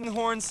the warning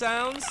horn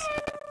sounds,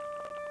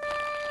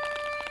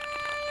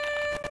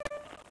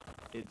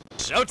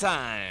 it's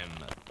showtime!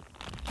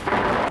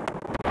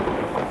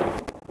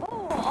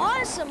 Oh,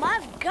 awesome!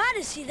 I've got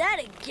to see that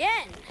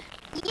again.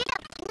 Yeah,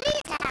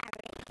 please,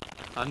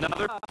 Harry.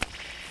 Another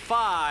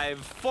 5,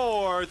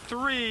 4,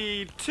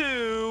 3,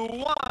 2,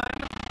 1.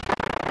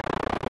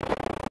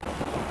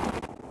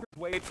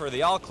 Wait for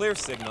the all-clear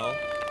signal,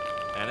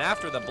 and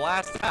after the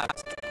blast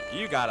happens,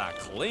 you gotta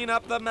clean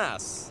up the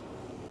mess.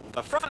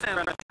 The front end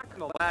are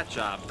tackling that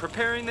job,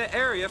 preparing the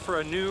area for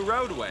a new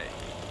roadway.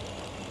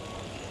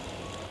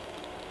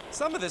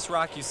 Some of this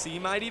rock you see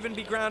might even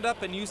be ground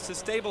up and used to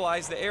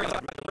stabilize the area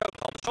of the road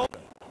called the shoulder.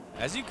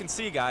 As you can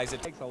see, guys,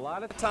 it takes a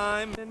lot of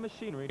time and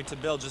machinery to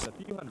build just a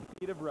few hundred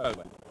feet of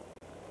roadway.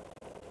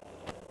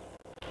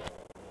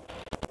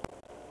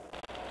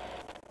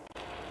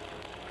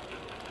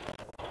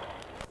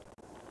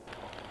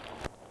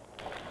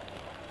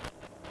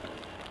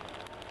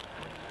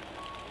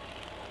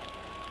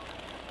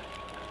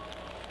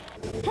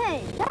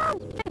 Hey, that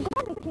was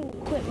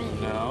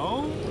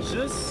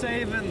Just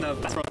saving the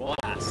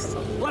last.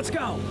 Let's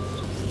go!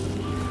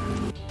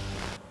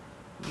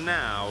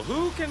 Now,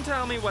 who can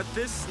tell me what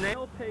this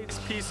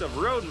snail-paced piece of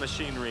road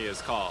machinery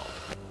is called?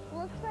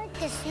 Looks like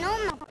the snow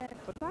melter.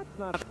 But that's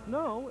not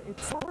snow,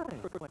 it's lime.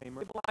 The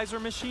stabilizer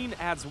machine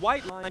adds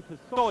white lime to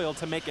soil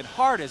to make it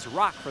hard as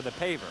rock for the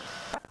paver.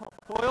 That's called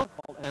soil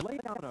salt and lay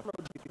down a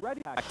road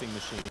ready acting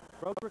machine.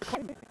 Road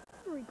reclaiming.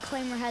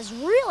 Reclaimer has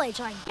really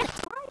gigantic.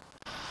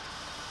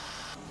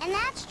 And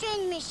that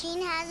strange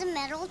machine has a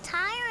metal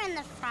tire in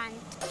the front.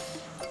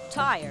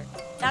 Tire?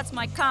 That's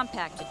my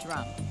compactor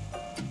drum.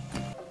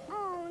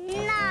 Oh,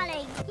 not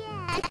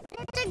again.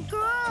 It's a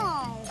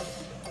girl.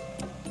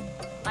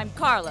 I'm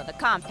Carla, the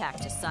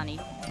compactor, Sonny.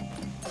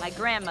 My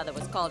grandmother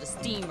was called a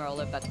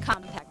steamroller, but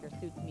compactor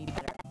suits me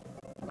better.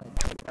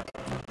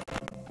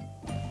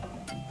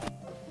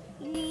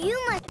 You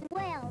must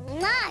weigh a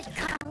lot,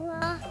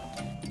 Carla.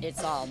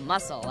 It's all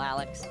muscle,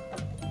 Alex.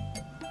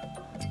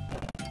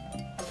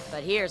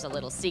 But here's a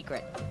little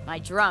secret. My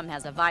drum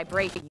has a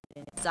vibration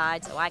unit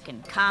inside, so I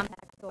can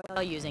compact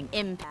soil using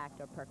impact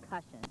or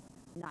percussion,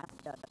 not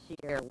just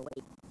sheer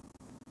weight.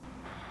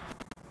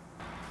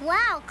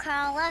 Wow,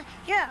 Carla,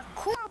 you're a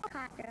cool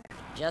compactor.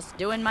 Just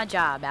doing my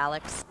job,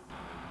 Alex.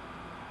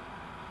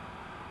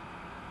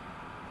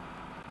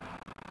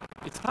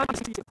 It's time to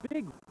see a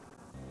big...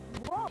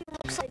 Whoa,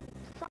 looks like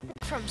something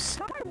from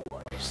Star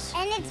Wars.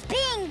 And it's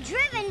being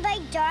driven by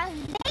Darth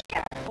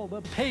Vader. Oh,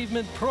 the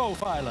pavement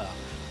profiler.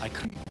 I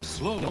creep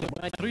slowly on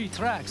my 3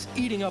 tracks,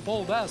 eating up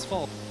old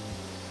asphalt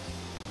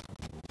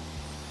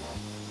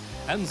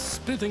and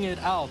spitting it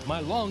out my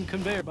long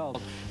conveyor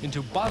belt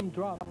into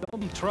bottom-drop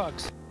dump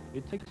trucks.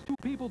 It takes 2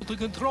 people to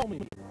control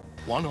me,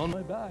 one on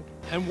my back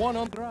and one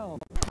on the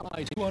ground.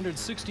 My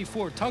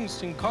 264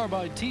 tungsten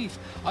carbide teeth,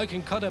 I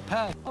can cut a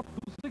path up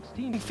to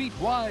 16 feet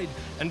wide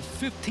and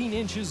 15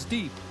 inches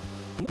deep.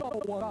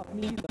 No one got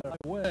me that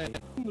I weigh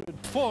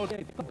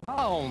 140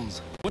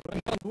 pounds. When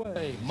I'm on the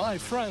way, my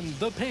friend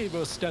the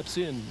paver steps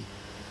in.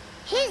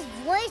 His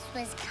voice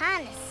was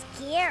kind of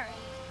scary.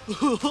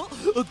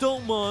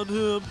 Don't mind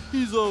him.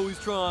 He's always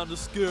trying to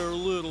scare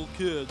little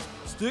kids.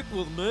 Stick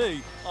with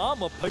me.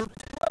 I'm a paper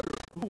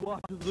spreader.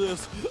 Watch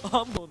this.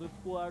 I'm gonna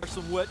splash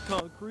some wet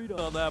concrete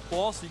on that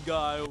bossy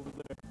guy over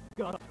there.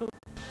 Got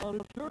on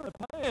his shirt and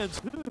pants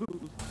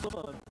too,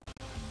 son.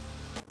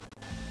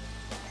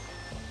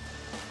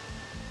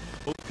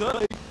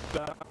 Okay,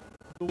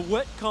 the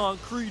wet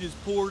concrete is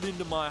poured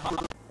into my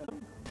house.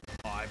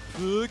 I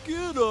pick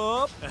it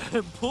up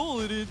and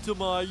pull it into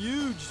my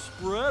huge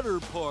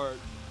spreader part.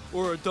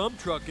 Or a dump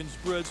truck and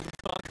spread some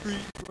concrete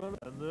in front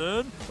of it. And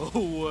then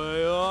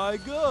away I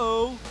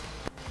go.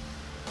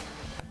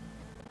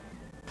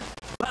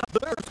 That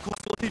there's cool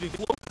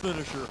float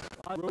finisher.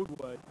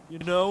 Roadway. You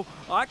know,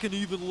 I can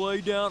even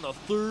lay down a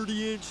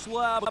 30-inch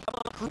slab of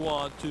concrete I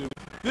want to.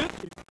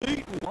 50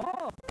 feet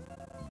long.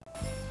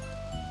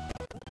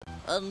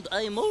 And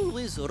I'm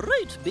always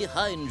right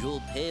behind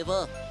you,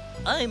 paver.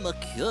 I'm a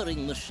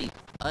curing machine.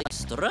 I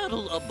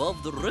straddle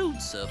above the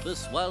road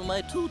surface while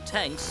my 2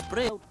 tanks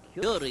spray out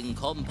curing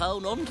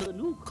compound onto the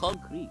new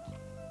concrete.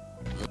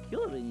 The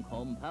curing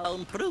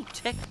compound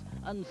protects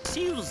and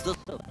seals the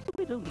surface so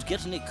we don't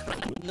get any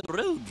crack when the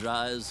road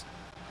dries.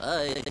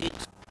 And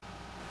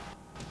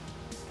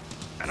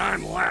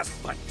I'm last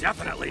but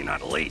definitely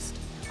not least.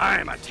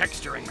 I'm a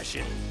texturing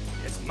machine.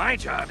 It's my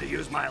job to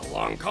use my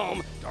long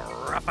comb to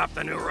rough up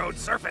the new road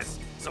surface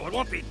so it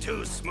won't be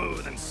too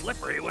smooth and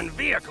slippery when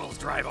vehicles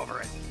drive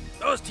over it.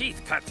 Those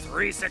teeth cut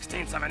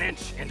 3/16 of an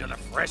inch into the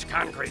fresh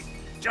concrete,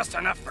 just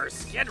enough for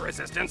skid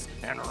resistance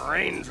and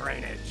rain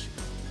drainage.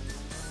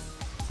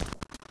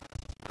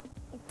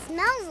 It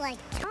smells like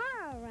tar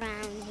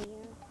around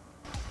here.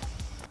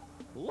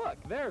 Look,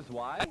 there's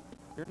why.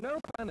 You're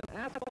noticing an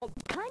asphalt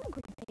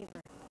concrete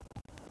paver.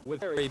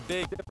 with a very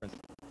big difference.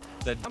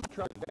 The dump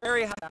truck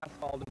very hot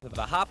asphalt into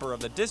the hopper of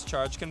the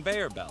discharge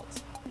conveyor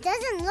belts. It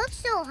doesn't look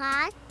so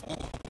hot.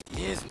 It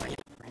is, my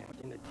friend.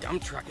 In the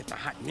dump truck at the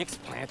hot mix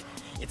plant,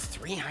 it's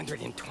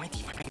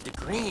 325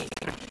 degrees.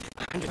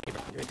 100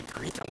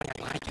 degrees, the way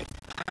I like it.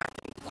 Hot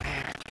and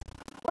black.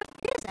 What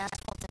is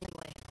asphalt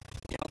anyway?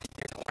 You know,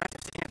 there's a lot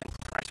of sand and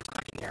crushed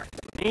rock in there.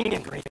 The main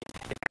ingredient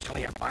is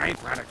actually a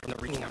byproduct from the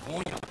reading of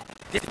oil.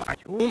 This is why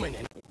human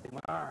and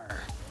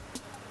are.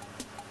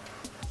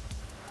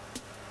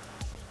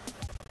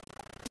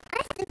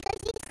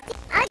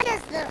 I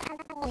guess the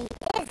asphalt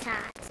is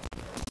hot.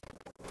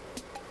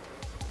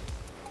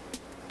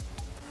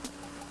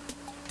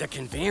 The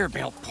conveyor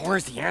belt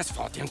pours the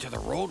asphalt into the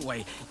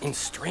roadway in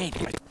straight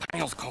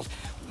piles called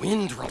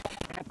windrow.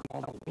 That's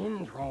called a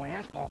windrow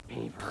asphalt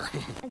paver.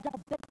 And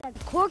I'll bet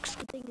that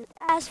corkscrew thing is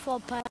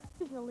asphalt pipe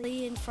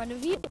usually in front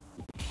of you.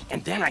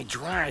 And then I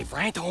drive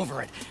right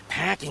over it,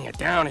 packing it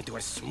down into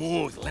a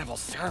smooth, level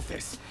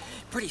surface.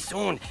 Pretty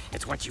soon,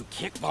 it's what you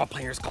kickball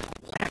players call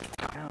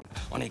blacktop.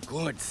 On a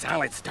good,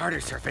 solid starter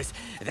surface,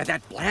 that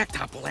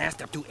blacktop will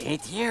last up to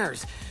 8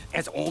 years.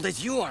 As old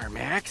as you are,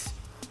 Max.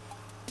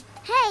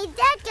 Hey,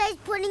 that guy's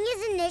putting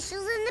his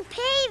initials in the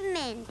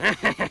pavement.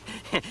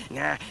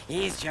 Nah,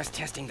 he's just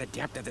testing the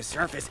depth of the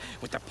surface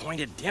with the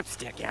pointed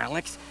dipstick,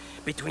 Alex.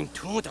 Between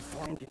 2 to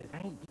 4 inches.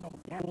 I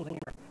don't dabble there.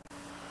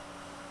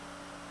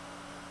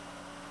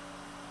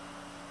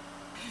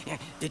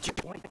 Did you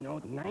want to know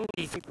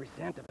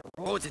 93% of the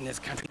roads in this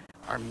country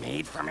are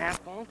made from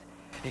asphalt?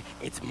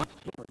 It's much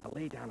cheaper to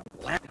lay down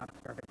a blacktop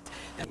surface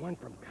than one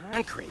from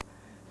concrete.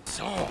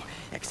 So,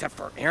 except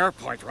for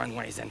airport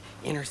runways and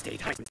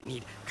interstate highways that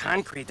need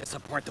concrete to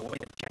support the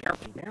weight of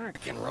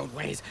American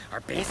roadways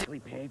are basically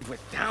paved with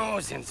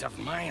thousands of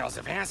miles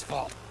of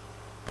asphalt.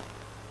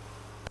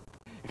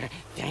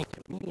 Thank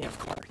me, of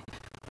course.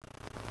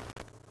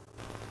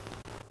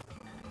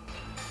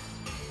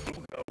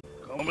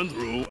 Coming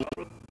through.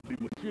 The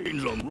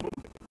machines on the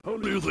road. How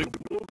do you think a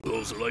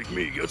bulldozer like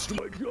me gets to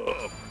my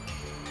job?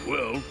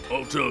 Well,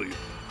 I'll tell you.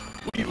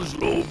 We use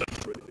low bed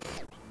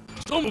trailers.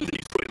 Some of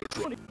these trailers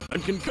run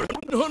and can carry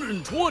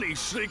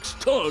 126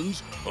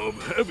 tons of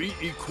heavy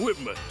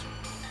equipment.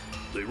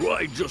 They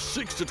ride just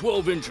 6 to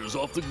 12 inches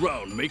off the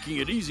ground, making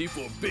it easy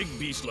for big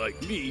beasts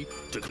like me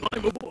to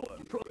climb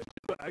aboard, truck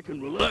it back,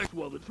 and relax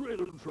while the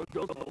trailer and truck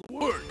does all the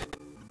work.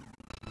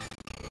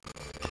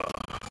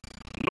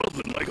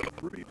 Nothing like a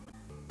breeze.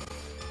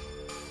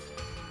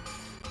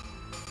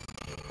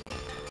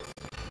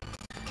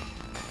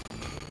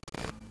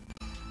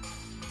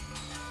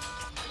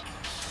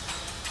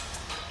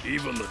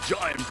 Even the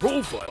giant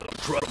profile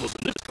travels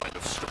in this kind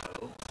of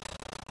style.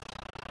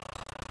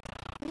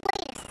 Wait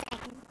a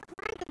second.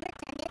 I'm to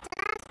pretend it's an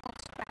asphalt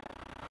scrubber.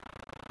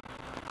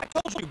 I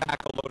told you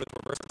backhoe load is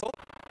reversible.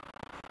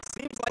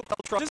 Seems like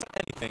they'll try just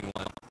anything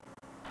well.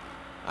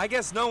 I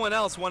guess no one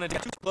else wanted to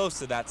get too close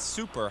to that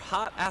super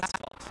hot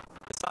asphalt.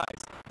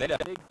 Besides, they'd have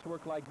big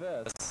torque like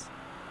this.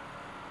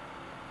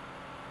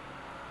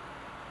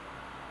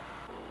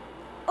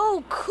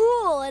 Oh,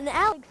 cool! An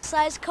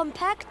Alex-sized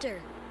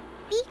compactor.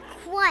 Be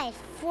quiet,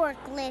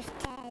 forklift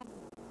head.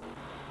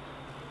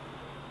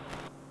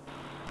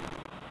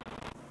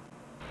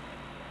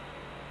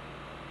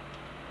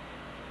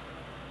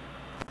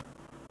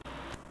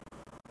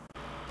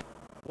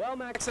 Well,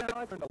 Max and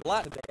Alex learned a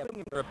lot today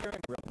about repairing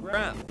real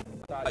ground.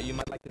 I thought you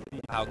might like to see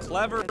how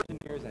clever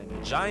engineers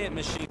and giant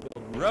machines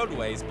build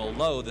roadways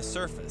below the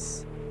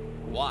surface.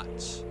 Watch.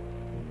 Is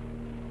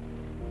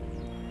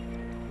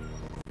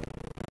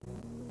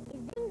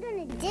it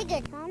gonna dig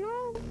a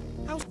tunnel?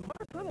 How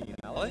smart are you,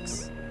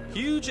 Alex?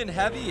 Huge and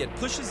heavy, it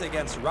pushes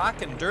against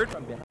rock and dirt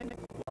from behind it,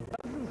 while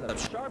dozens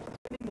of sharp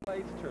spinning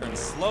blades turn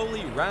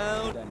slowly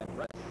round and have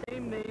the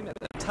same name as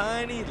a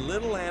tiny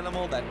little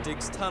animal that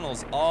digs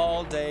tunnels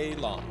all day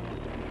long.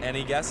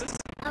 Any guesses?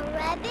 A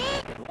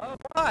rabbit? Well,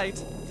 right.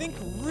 Think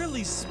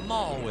really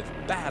small with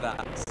bad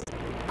eyes.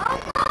 Oh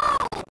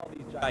no! All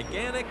these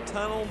gigantic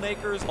tunnel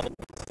makers.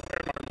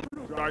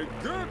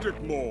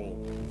 Gigantic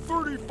mole,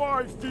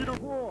 35 feet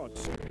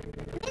across.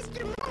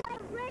 Mr. Mole,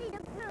 I'm ready to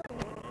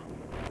build.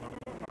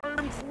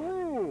 I'm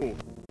through.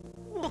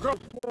 Look how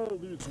small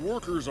these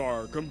workers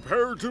are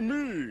compared to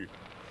me.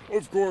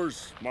 Of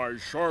course, my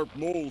sharp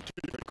mole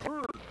teeth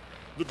hurt.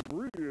 The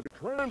debris is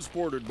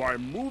transported by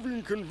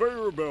moving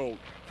conveyor belt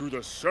through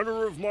the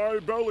center of my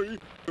belly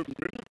to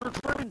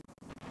miniature train.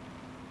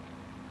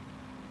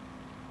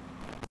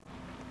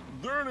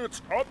 Then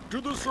it's up to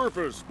the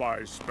surface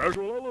by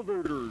special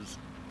elevators,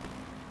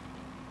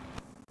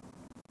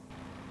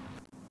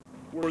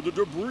 where the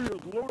debris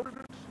is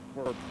loaded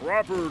for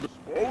proper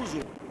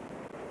disposal.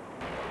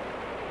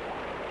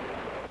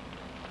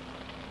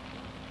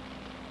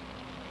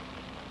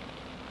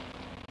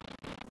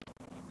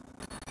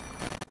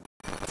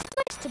 It's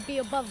nice to be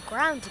above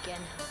ground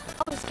again.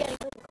 I was getting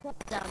a little close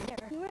down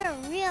there.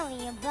 We're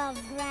really above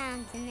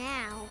ground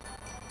now.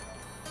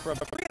 From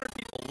 300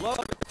 people low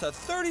to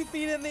 30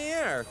 feet in the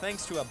air,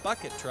 thanks to a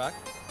bucket truck.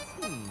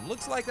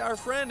 Looks like our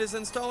friend is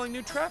installing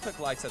new traffic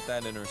lights at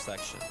that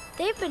intersection.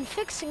 They've been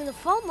fixing the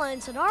phone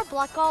lines in our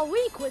block all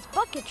week with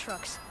bucket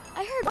trucks.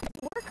 I heard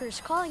workers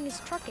calling his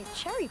truck a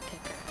cherry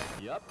picker.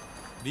 Yep.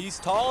 These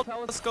tall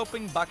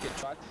telescoping bucket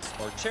trucks,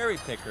 or cherry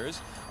pickers,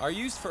 are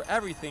used for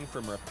everything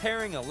from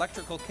repairing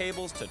electrical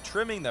cables to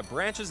trimming the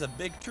branches of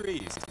big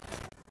trees.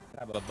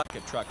 Have a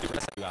bucket truck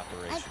rescue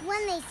operation. Like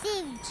when they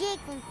saved Jake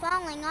from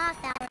falling off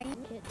our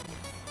kid.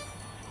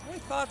 I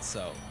thought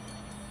so.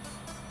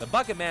 The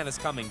bucket man is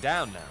coming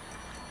down now.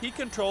 He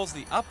controls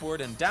the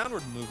upward and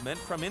downward movement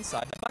from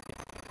inside the bucket.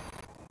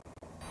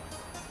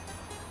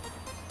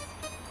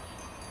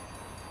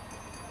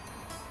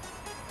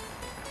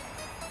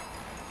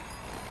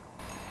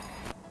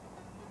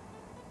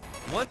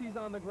 Once he's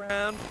on the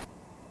ground,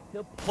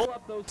 he'll pull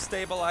up those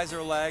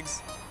stabilizer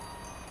legs.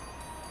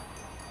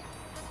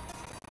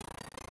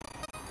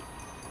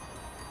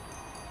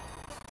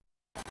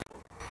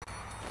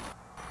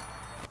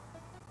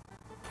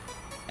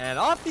 And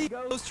off he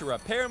goes to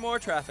repair more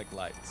traffic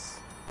lights.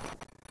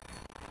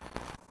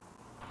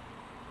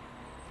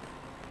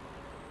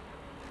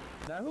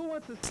 Now who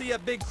wants to see a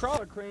big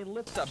crawler crane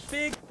lift a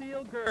big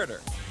steel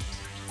girder?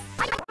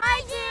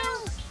 I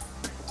do!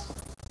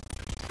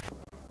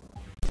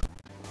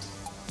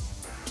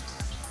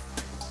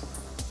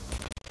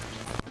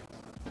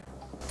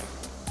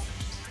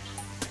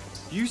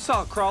 You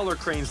saw crawler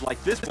cranes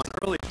like this one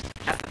earlier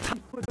at the top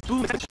of the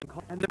boom section,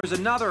 and there's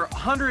another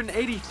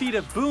 180 feet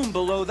of boom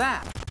below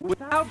that.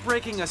 Without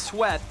breaking a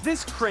sweat,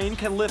 this crane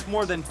can lift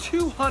more than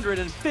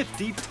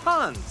 250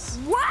 tons.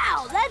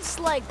 Wow, that's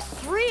like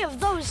 3 of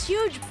those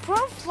huge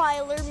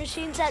profiler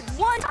machines at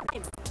one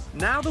time.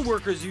 Now the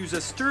workers use a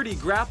sturdy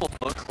grapple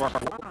hook or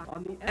rock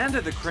on the end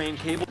of the crane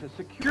cable to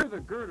secure the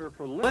girder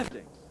for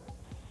lifting.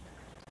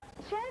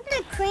 Turn to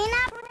the crane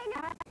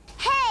operator.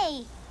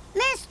 Hey,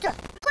 mister,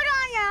 put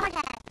on your hard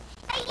hat.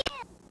 Hey,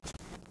 you.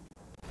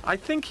 I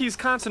think he's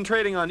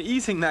concentrating on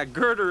easing that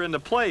girder into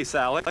place,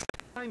 Alex.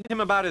 Find him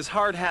about his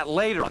hard hat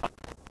later.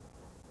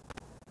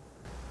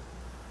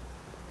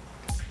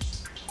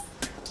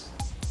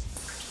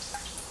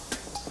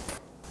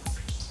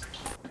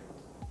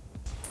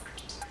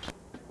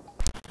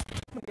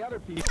 The other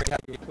piece of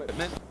heavy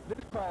equipment, this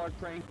crawler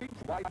crane feeds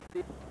white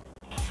steel.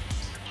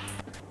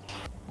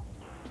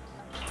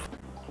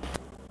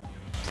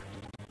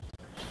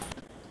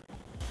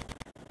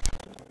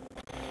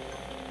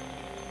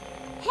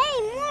 Hey,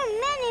 more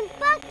men in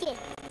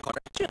buckets.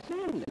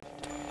 Correction.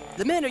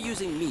 The men are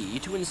using me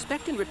to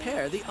inspect and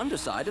repair the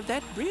underside of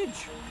that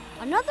bridge.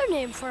 Another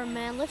name for a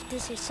man lift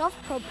is a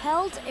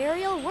self-propelled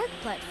aerial work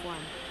platform.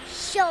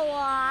 Show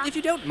off. If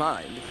you don't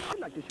mind, I'd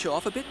like to show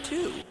off a bit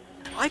too.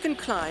 I can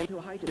climb to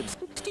a height of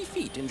 60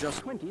 feet in just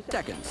 20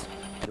 seconds.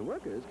 The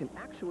workers can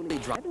actually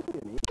drive into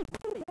me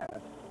in the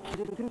air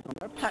on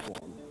their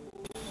platform.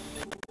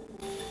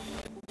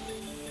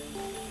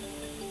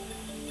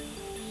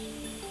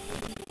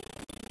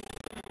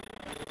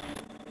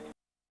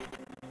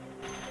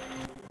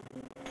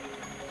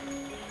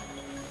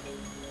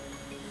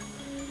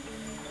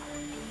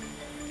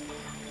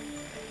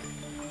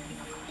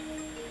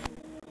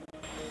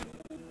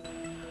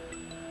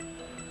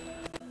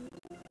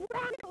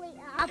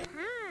 Up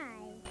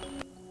high.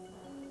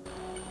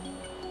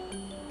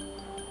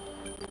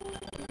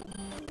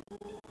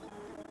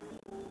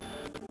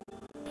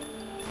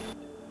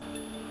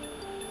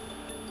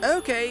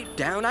 Okay,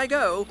 down I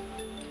go.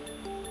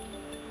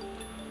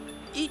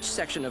 Each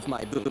section of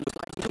my boom is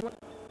like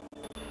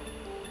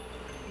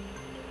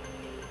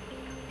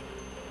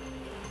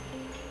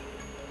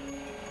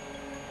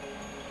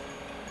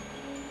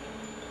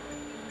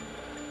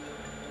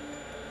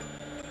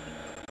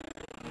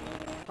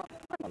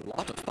a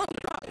lot of fun to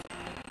drive.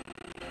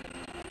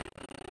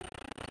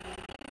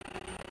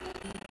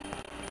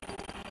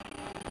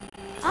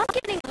 I'm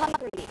getting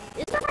hungry.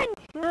 Is there any...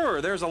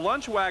 Sure, there's a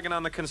lunch wagon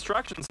on the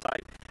construction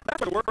site.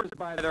 That's where workers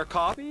buy their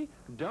coffee,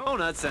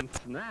 donuts, and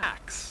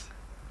snacks.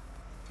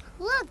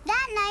 Look,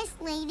 that nice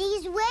lady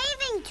is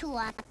waving to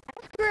us.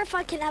 Ask her if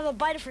I can have a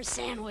bite of her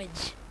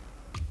sandwich.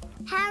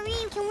 Harry,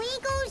 can we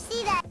go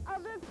see that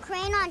other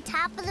crane on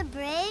top of the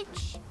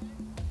bridge?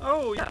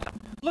 Oh, yeah.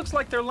 Looks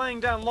like they're laying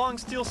down long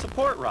steel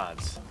support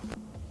rods.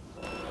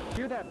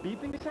 Hear that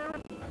beeping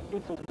sound?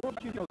 It's a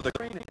warp you know the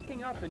crane is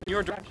picking up in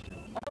your direction.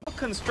 All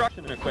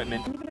construction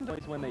equipment even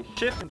noise when they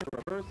shift into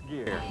reverse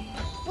gear.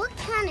 What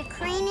kind of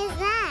crane is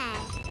that?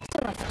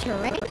 It's a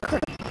terrain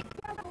crane.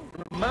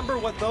 Remember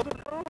what those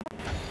are called?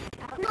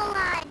 No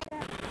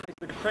idea.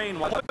 The crane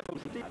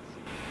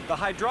the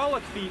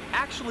hydraulic feet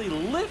actually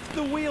lift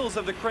the wheels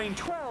of the crane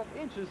 12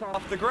 inches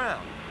off the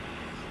ground.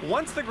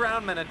 Once the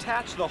groundmen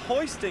attach the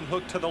hoisting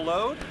hook to the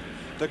load,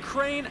 the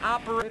crane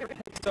operator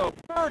takes out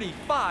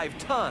 35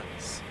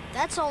 tons.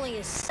 That's only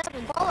a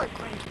 $7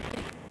 crane.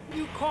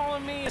 You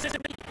calling me?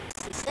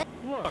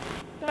 Look,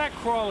 that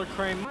crawler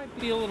crane might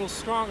be a little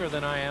stronger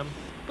than I am,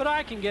 but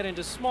I can get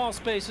into small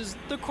spaces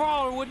the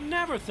crawler would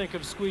never think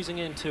of squeezing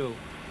into.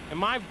 And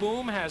my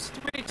boom has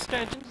 3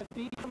 extensions that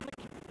feed from the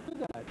key to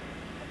that.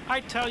 I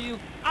tell you,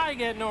 I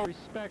get no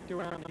respect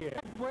around here.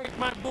 I break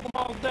my boom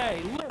all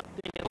day,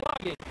 lifting and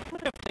lugging,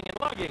 lifting and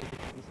lugging.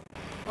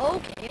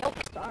 Okay,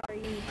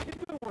 sorry. If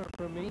it weren't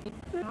for me,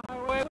 the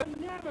highway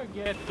would never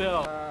get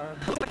built.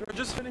 Looks like we're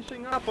just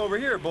finishing up over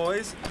here,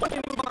 boys. Let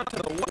me move on to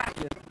the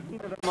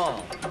wackiest of them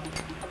all.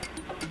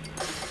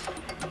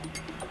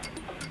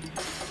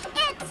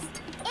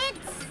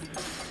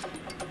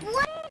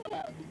 What is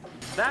it?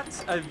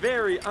 That's a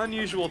very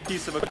unusual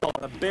piece of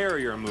equipment, a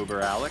barrier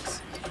mover,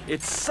 Alex.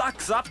 It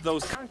sucks up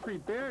those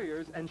concrete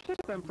barriers and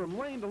shifts them from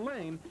lane to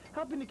lane,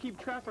 helping to keep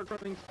traffic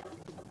running.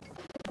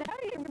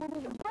 Barrier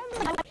movers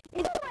run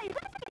in 2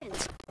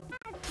 seconds.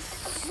 That's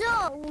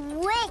so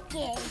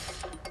wicked.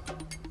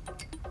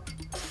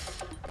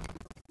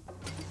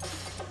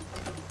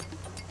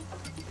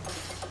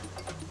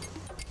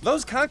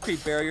 Those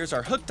concrete barriers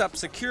are hooked up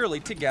securely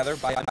together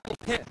by a metal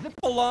pin that zip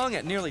along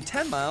at nearly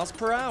 10 miles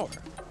per hour.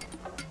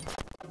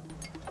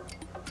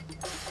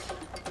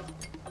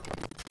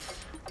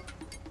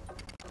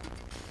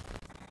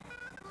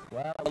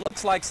 Well, it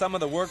looks like some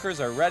of the workers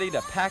are ready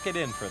to pack it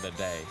in for the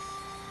day.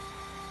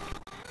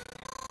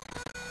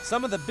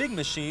 Some of the big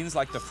machines,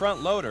 like the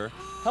front loader,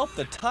 help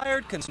the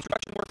tired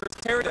construction workers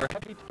carry their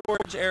heavy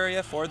storage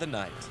area for the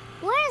night.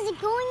 Where is it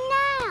going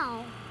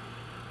now?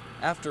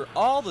 After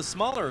all the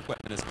smaller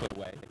equipment is put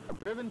away,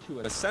 driven to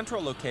a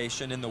central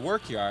location in the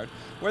workyard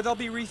where they'll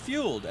be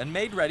refueled and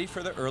made ready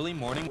for the early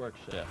morning work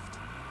shift.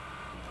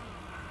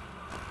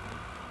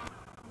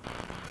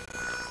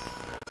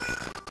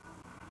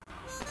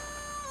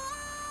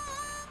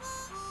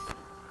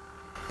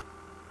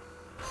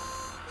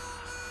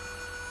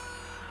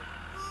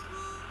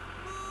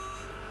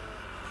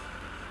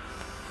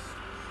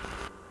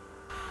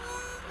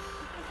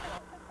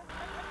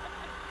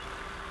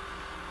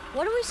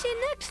 What do we see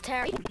next,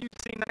 Harry? You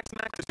see next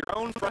is your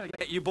own friend.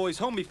 Get you boys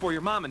home before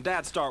your mom and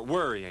dad start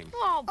worrying.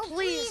 Oh,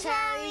 please,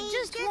 Harry,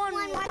 just one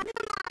more.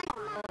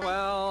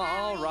 Well,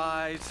 all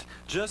right,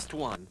 just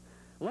one.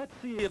 Let's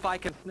see if I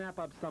can snap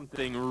up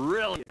something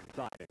really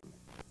exciting.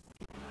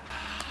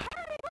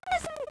 Harry, what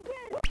is it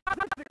again?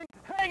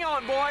 Hang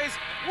on, boys.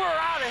 We're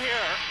out of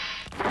here.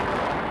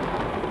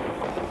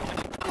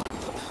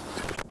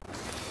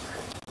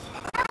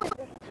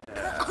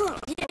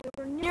 Yeah,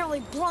 we're nearly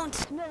blown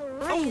to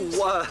smithereens.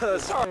 Oh,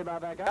 sorry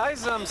about that,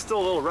 guys. I'm still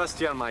a little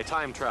rusty on my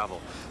time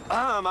travel.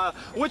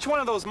 Which one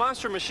of those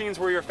monster machines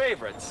were your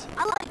favorites?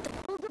 I like the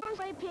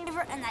bulldozer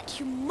paver and that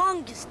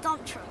humongous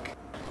dump truck.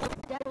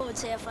 Dad would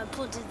say if I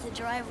pulled into the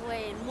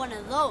driveway in one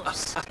of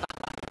those.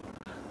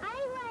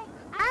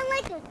 I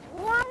like a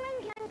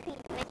swarming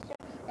concrete mixer,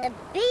 a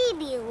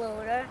baby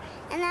loader,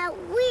 and that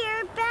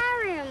weird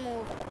barrier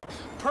remover.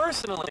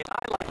 Personally, I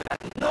like that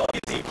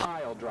noisy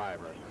pile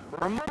driver.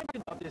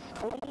 Reminded of this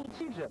old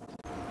Egypt.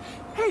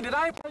 Hey, did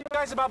I tell you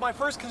guys about my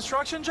first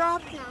construction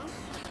job? No.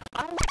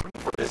 I worked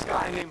for this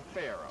guy named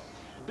Pharaoh,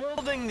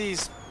 building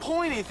these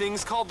pointy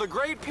things called the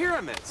Great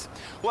Pyramids.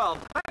 Well,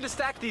 I had to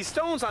stack these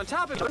stones on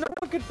top of it, but no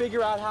one could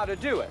figure out how to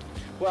do it.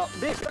 Well,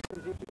 this was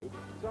easy,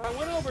 so I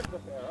went over to the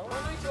Pharaoh and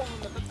I told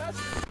him that the best...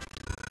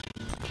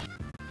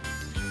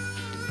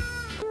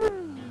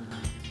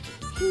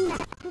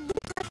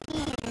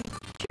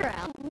 Sure.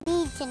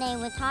 Need today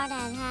with Hard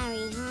and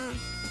Harry, huh?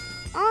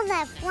 All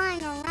that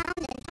flying around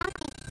and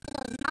talking to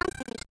those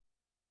monsters.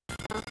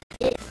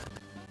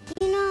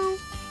 You know,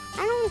 I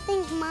don't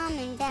think Mom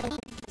and Dad know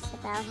this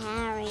about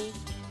Harry.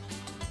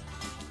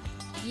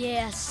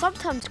 Yeah,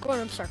 sometimes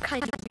grown-ups are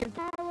kind of weird.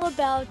 All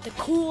about the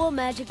cool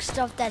magic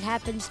stuff that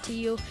happens to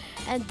you,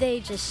 and they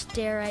just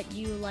stare at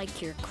you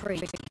like you're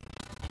crazy.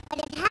 But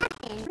it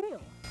happened.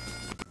 Real.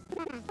 You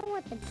know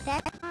what the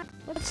best part?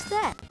 What's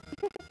that?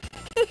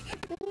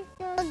 We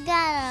still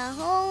got a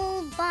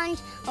whole bunch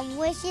of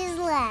wishes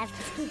left.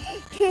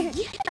 Yeah,